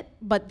profit,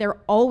 but they're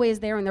always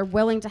there and they're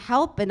willing to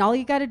help. And all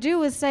you got to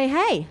do is say,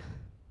 hey,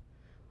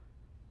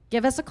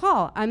 give us a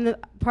call. I'm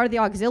part of the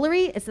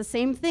auxiliary. It's the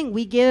same thing.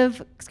 We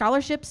give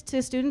scholarships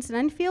to students in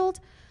Enfield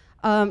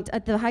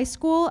at the high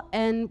school,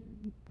 and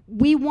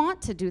we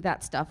want to do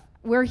that stuff.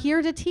 We're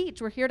here to teach.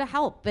 We're here to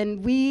help.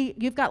 And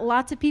you've got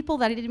lots of people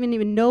that I didn't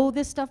even know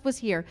this stuff was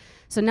here.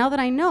 So now that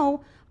I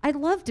know, I'd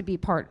love to be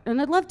part,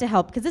 and I'd love to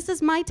help, because this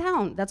is my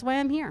town. That's why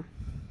I'm here.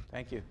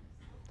 Thank you.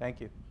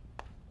 Thank you.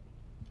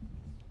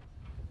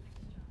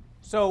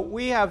 So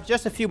we have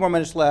just a few more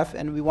minutes left,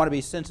 and we want to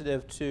be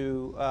sensitive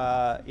to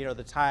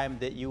the time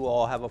that you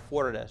all have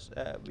afforded us,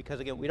 because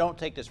again, we don't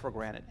take this for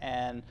granted,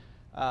 and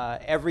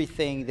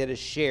everything that is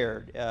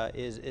shared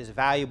is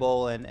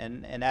valuable,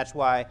 and that's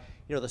why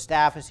the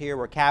staff is here.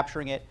 We're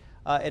capturing it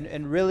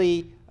and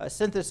really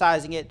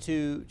synthesizing it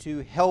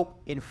to help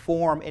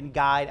inform and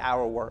guide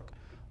our work,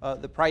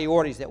 the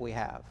priorities that we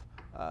have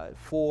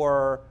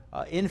for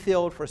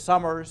Enfield, for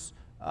Somers,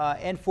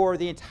 and for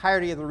the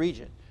entirety of the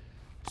region.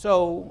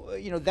 So,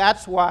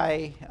 that's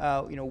why,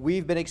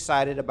 we've been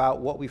excited about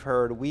what we've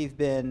heard. We've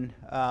been,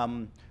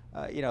 and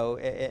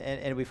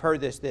we've heard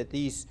this, that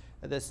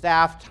the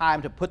staff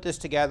time to put this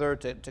together,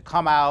 to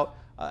come out,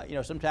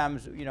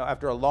 sometimes,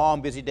 after a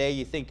long, busy day,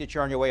 you think that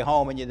you're on your way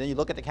home, and then you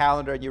look at the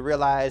calendar and you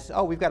realize,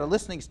 oh, we've got a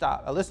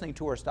listening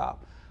tour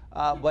stop.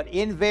 But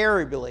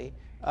invariably,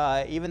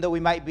 even though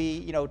we might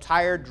be,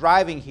 tired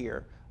driving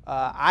here,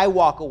 I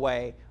walk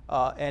away,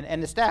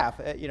 and the staff,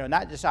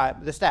 not just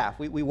the staff,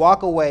 we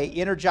walk away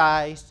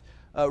energized,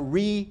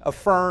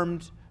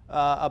 reaffirmed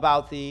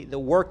about the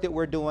work that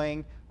we're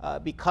doing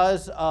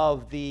because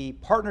of the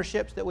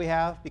partnerships that we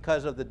have,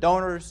 because of the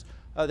donors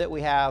that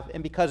we have,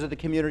 and because of the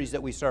communities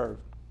that we serve.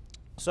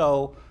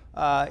 So,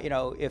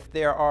 if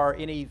there are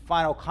any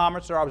final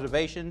comments or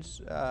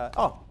observations,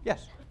 oh,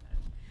 yes.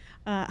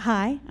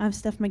 Hi, I'm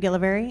Steph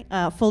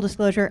McGillivary. Full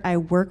disclosure, I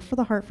work for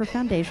the Hartford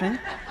Foundation.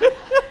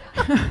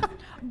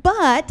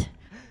 But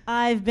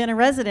I've been a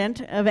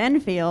resident of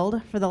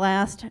Enfield for the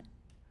last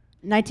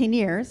 19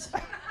 years.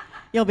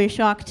 You'll be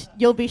shocked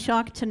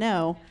to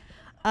know.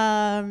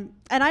 And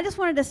I just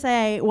wanted to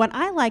say what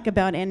I like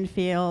about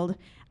Enfield.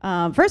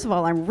 First of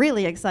all, I'm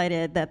really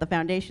excited that the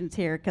foundation's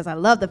here because I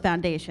love the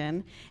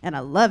foundation and I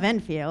love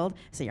Enfield.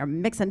 So you're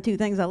mixing two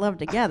things I love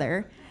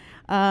together.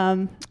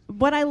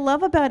 What I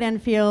love about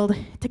Enfield,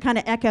 to kind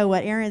of echo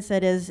what Erin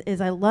said,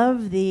 is I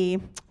love the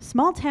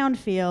small town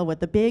feel with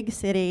the big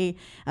city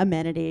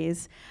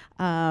amenities.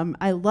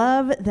 I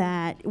love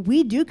that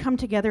we do come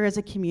together as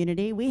a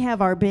community. We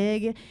have our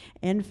big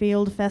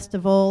Enfield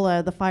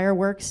festival, the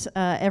fireworks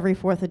every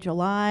 4th of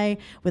July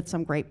with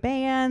some great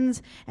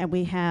bands. And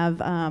we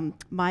have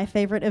my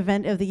favorite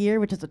event of the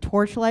year, which is the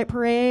Torchlight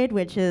Parade,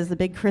 which is the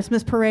big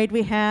Christmas parade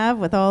we have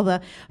with all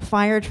the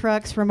fire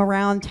trucks from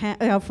around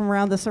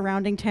the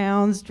surrounding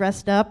towns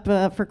dressed up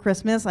for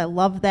Christmas. I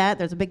love that.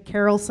 There's a big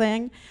carol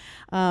sing.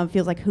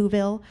 Feels like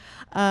Whoville.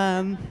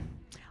 I'm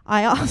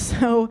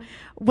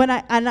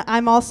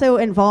also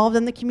involved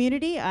in the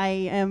community. I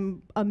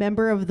am a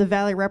member of the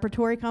Valley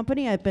Repertory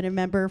Company. I've been a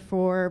member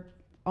for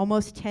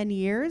almost 10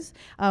 years.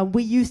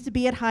 We used to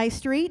be at High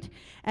Street,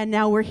 and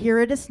now we're here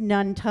at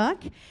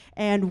Asnuntuck.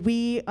 And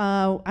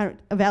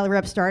Valley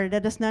Rep started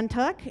at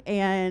Asnuntuck,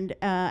 and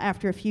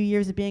after a few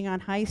years of being on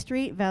High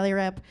Street, Valley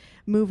Rep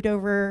moved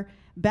over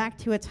back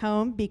to its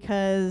home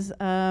because,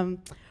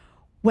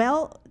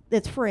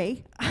 it's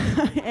free,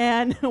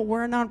 and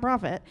we're a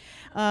nonprofit.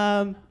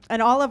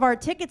 And all of our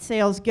ticket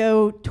sales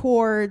go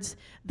towards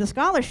the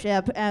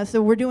scholarship,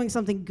 so we're doing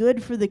something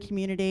good for the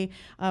community.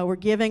 We're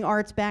giving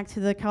arts back to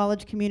the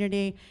college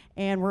community,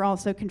 and we're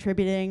also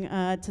contributing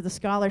to the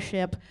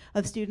scholarship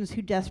of students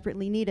who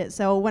desperately need it.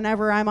 So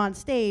whenever I'm on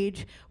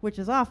stage, which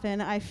is often,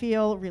 I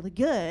feel really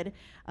good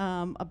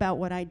about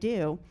what I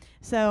do.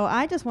 So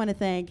I just want to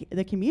thank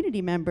the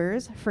community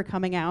members for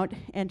coming out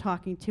and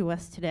talking to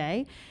us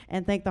today,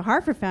 and thank the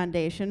Hartford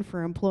Foundation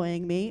for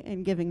employing me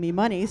and giving me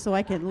money so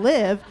I can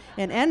live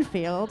in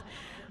Enfield.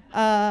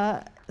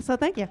 So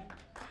thank you.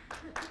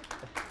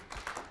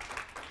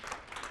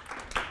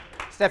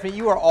 Stephanie,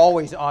 you are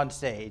always on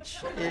stage.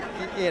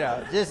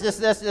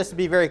 Just to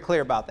be very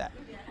clear about that.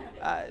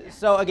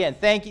 So again,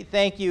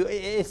 thank you.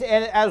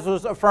 As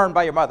was affirmed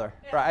by your mother,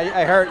 right?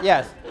 I heard,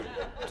 yes.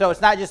 So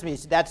it's not just me.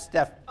 That's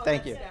Steph.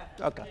 Thank you.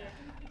 Okay.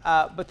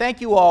 But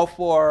thank you all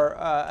for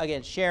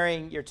again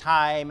sharing your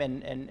time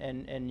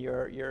and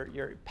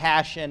your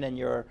passion and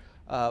your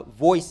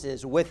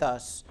voices with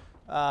us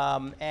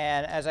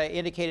And as I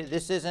indicated,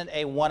 this isn't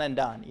a one and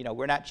done. You know,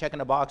 we're not checking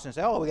the box and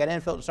say, oh, we got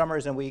Enfield and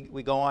Somers, and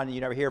we go on and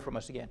you never hear from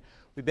us again.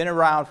 We've been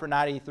around for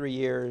 93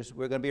 years.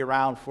 We're going to be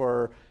around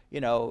for, you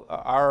know,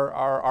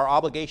 our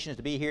obligation is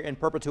to be here in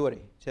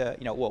perpetuity. To,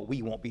 you know, well,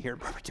 we won't be here in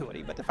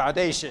perpetuity, but the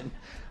foundation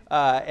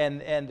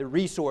and the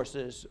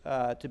resources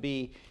to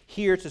be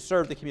here to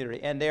serve the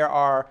community. And there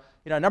are,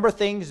 you know, a number of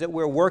things that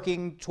we're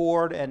working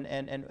toward,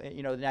 and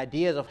you know, the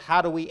ideas of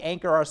how do we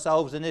anchor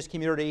ourselves in this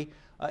community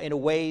in a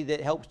way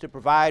that helps to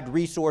provide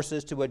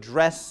resources to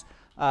address,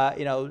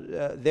 you know,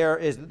 there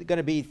is going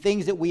to be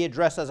things that we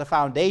address as a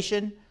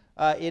foundation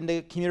in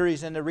the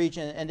communities in the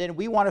region, and then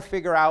we want to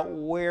figure out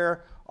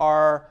where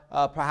are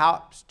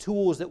perhaps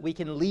tools that we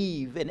can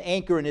leave and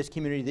anchor in this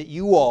community that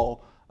you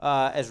all,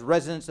 as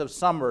residents of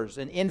Somers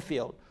and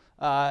Enfield,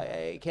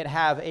 can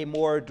have a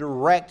more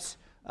direct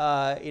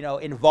you know,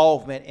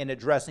 involvement in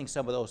addressing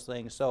some of those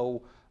things.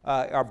 So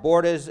our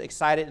board is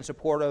excited and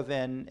supportive,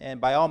 and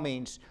by all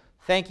means,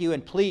 thank you,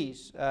 and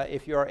please,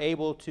 if you are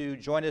able to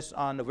join us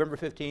on November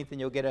 15th, and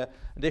you'll get an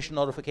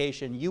additional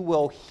notification, you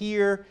will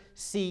hear,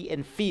 see,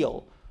 and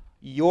feel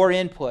your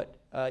input,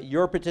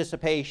 your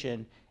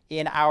participation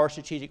in our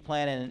strategic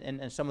plan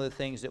and some of the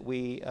things that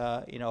we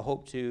you know,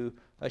 hope to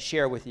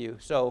share with you.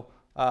 So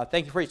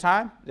thank you for your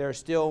time. There are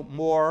still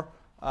more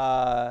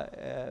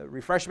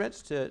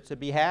refreshments to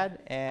be had,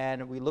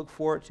 and we look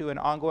forward to an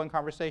ongoing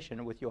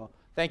conversation with you all.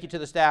 Thank you to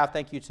the staff.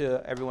 Thank you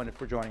to everyone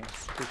for joining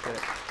us. Appreciate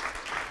it.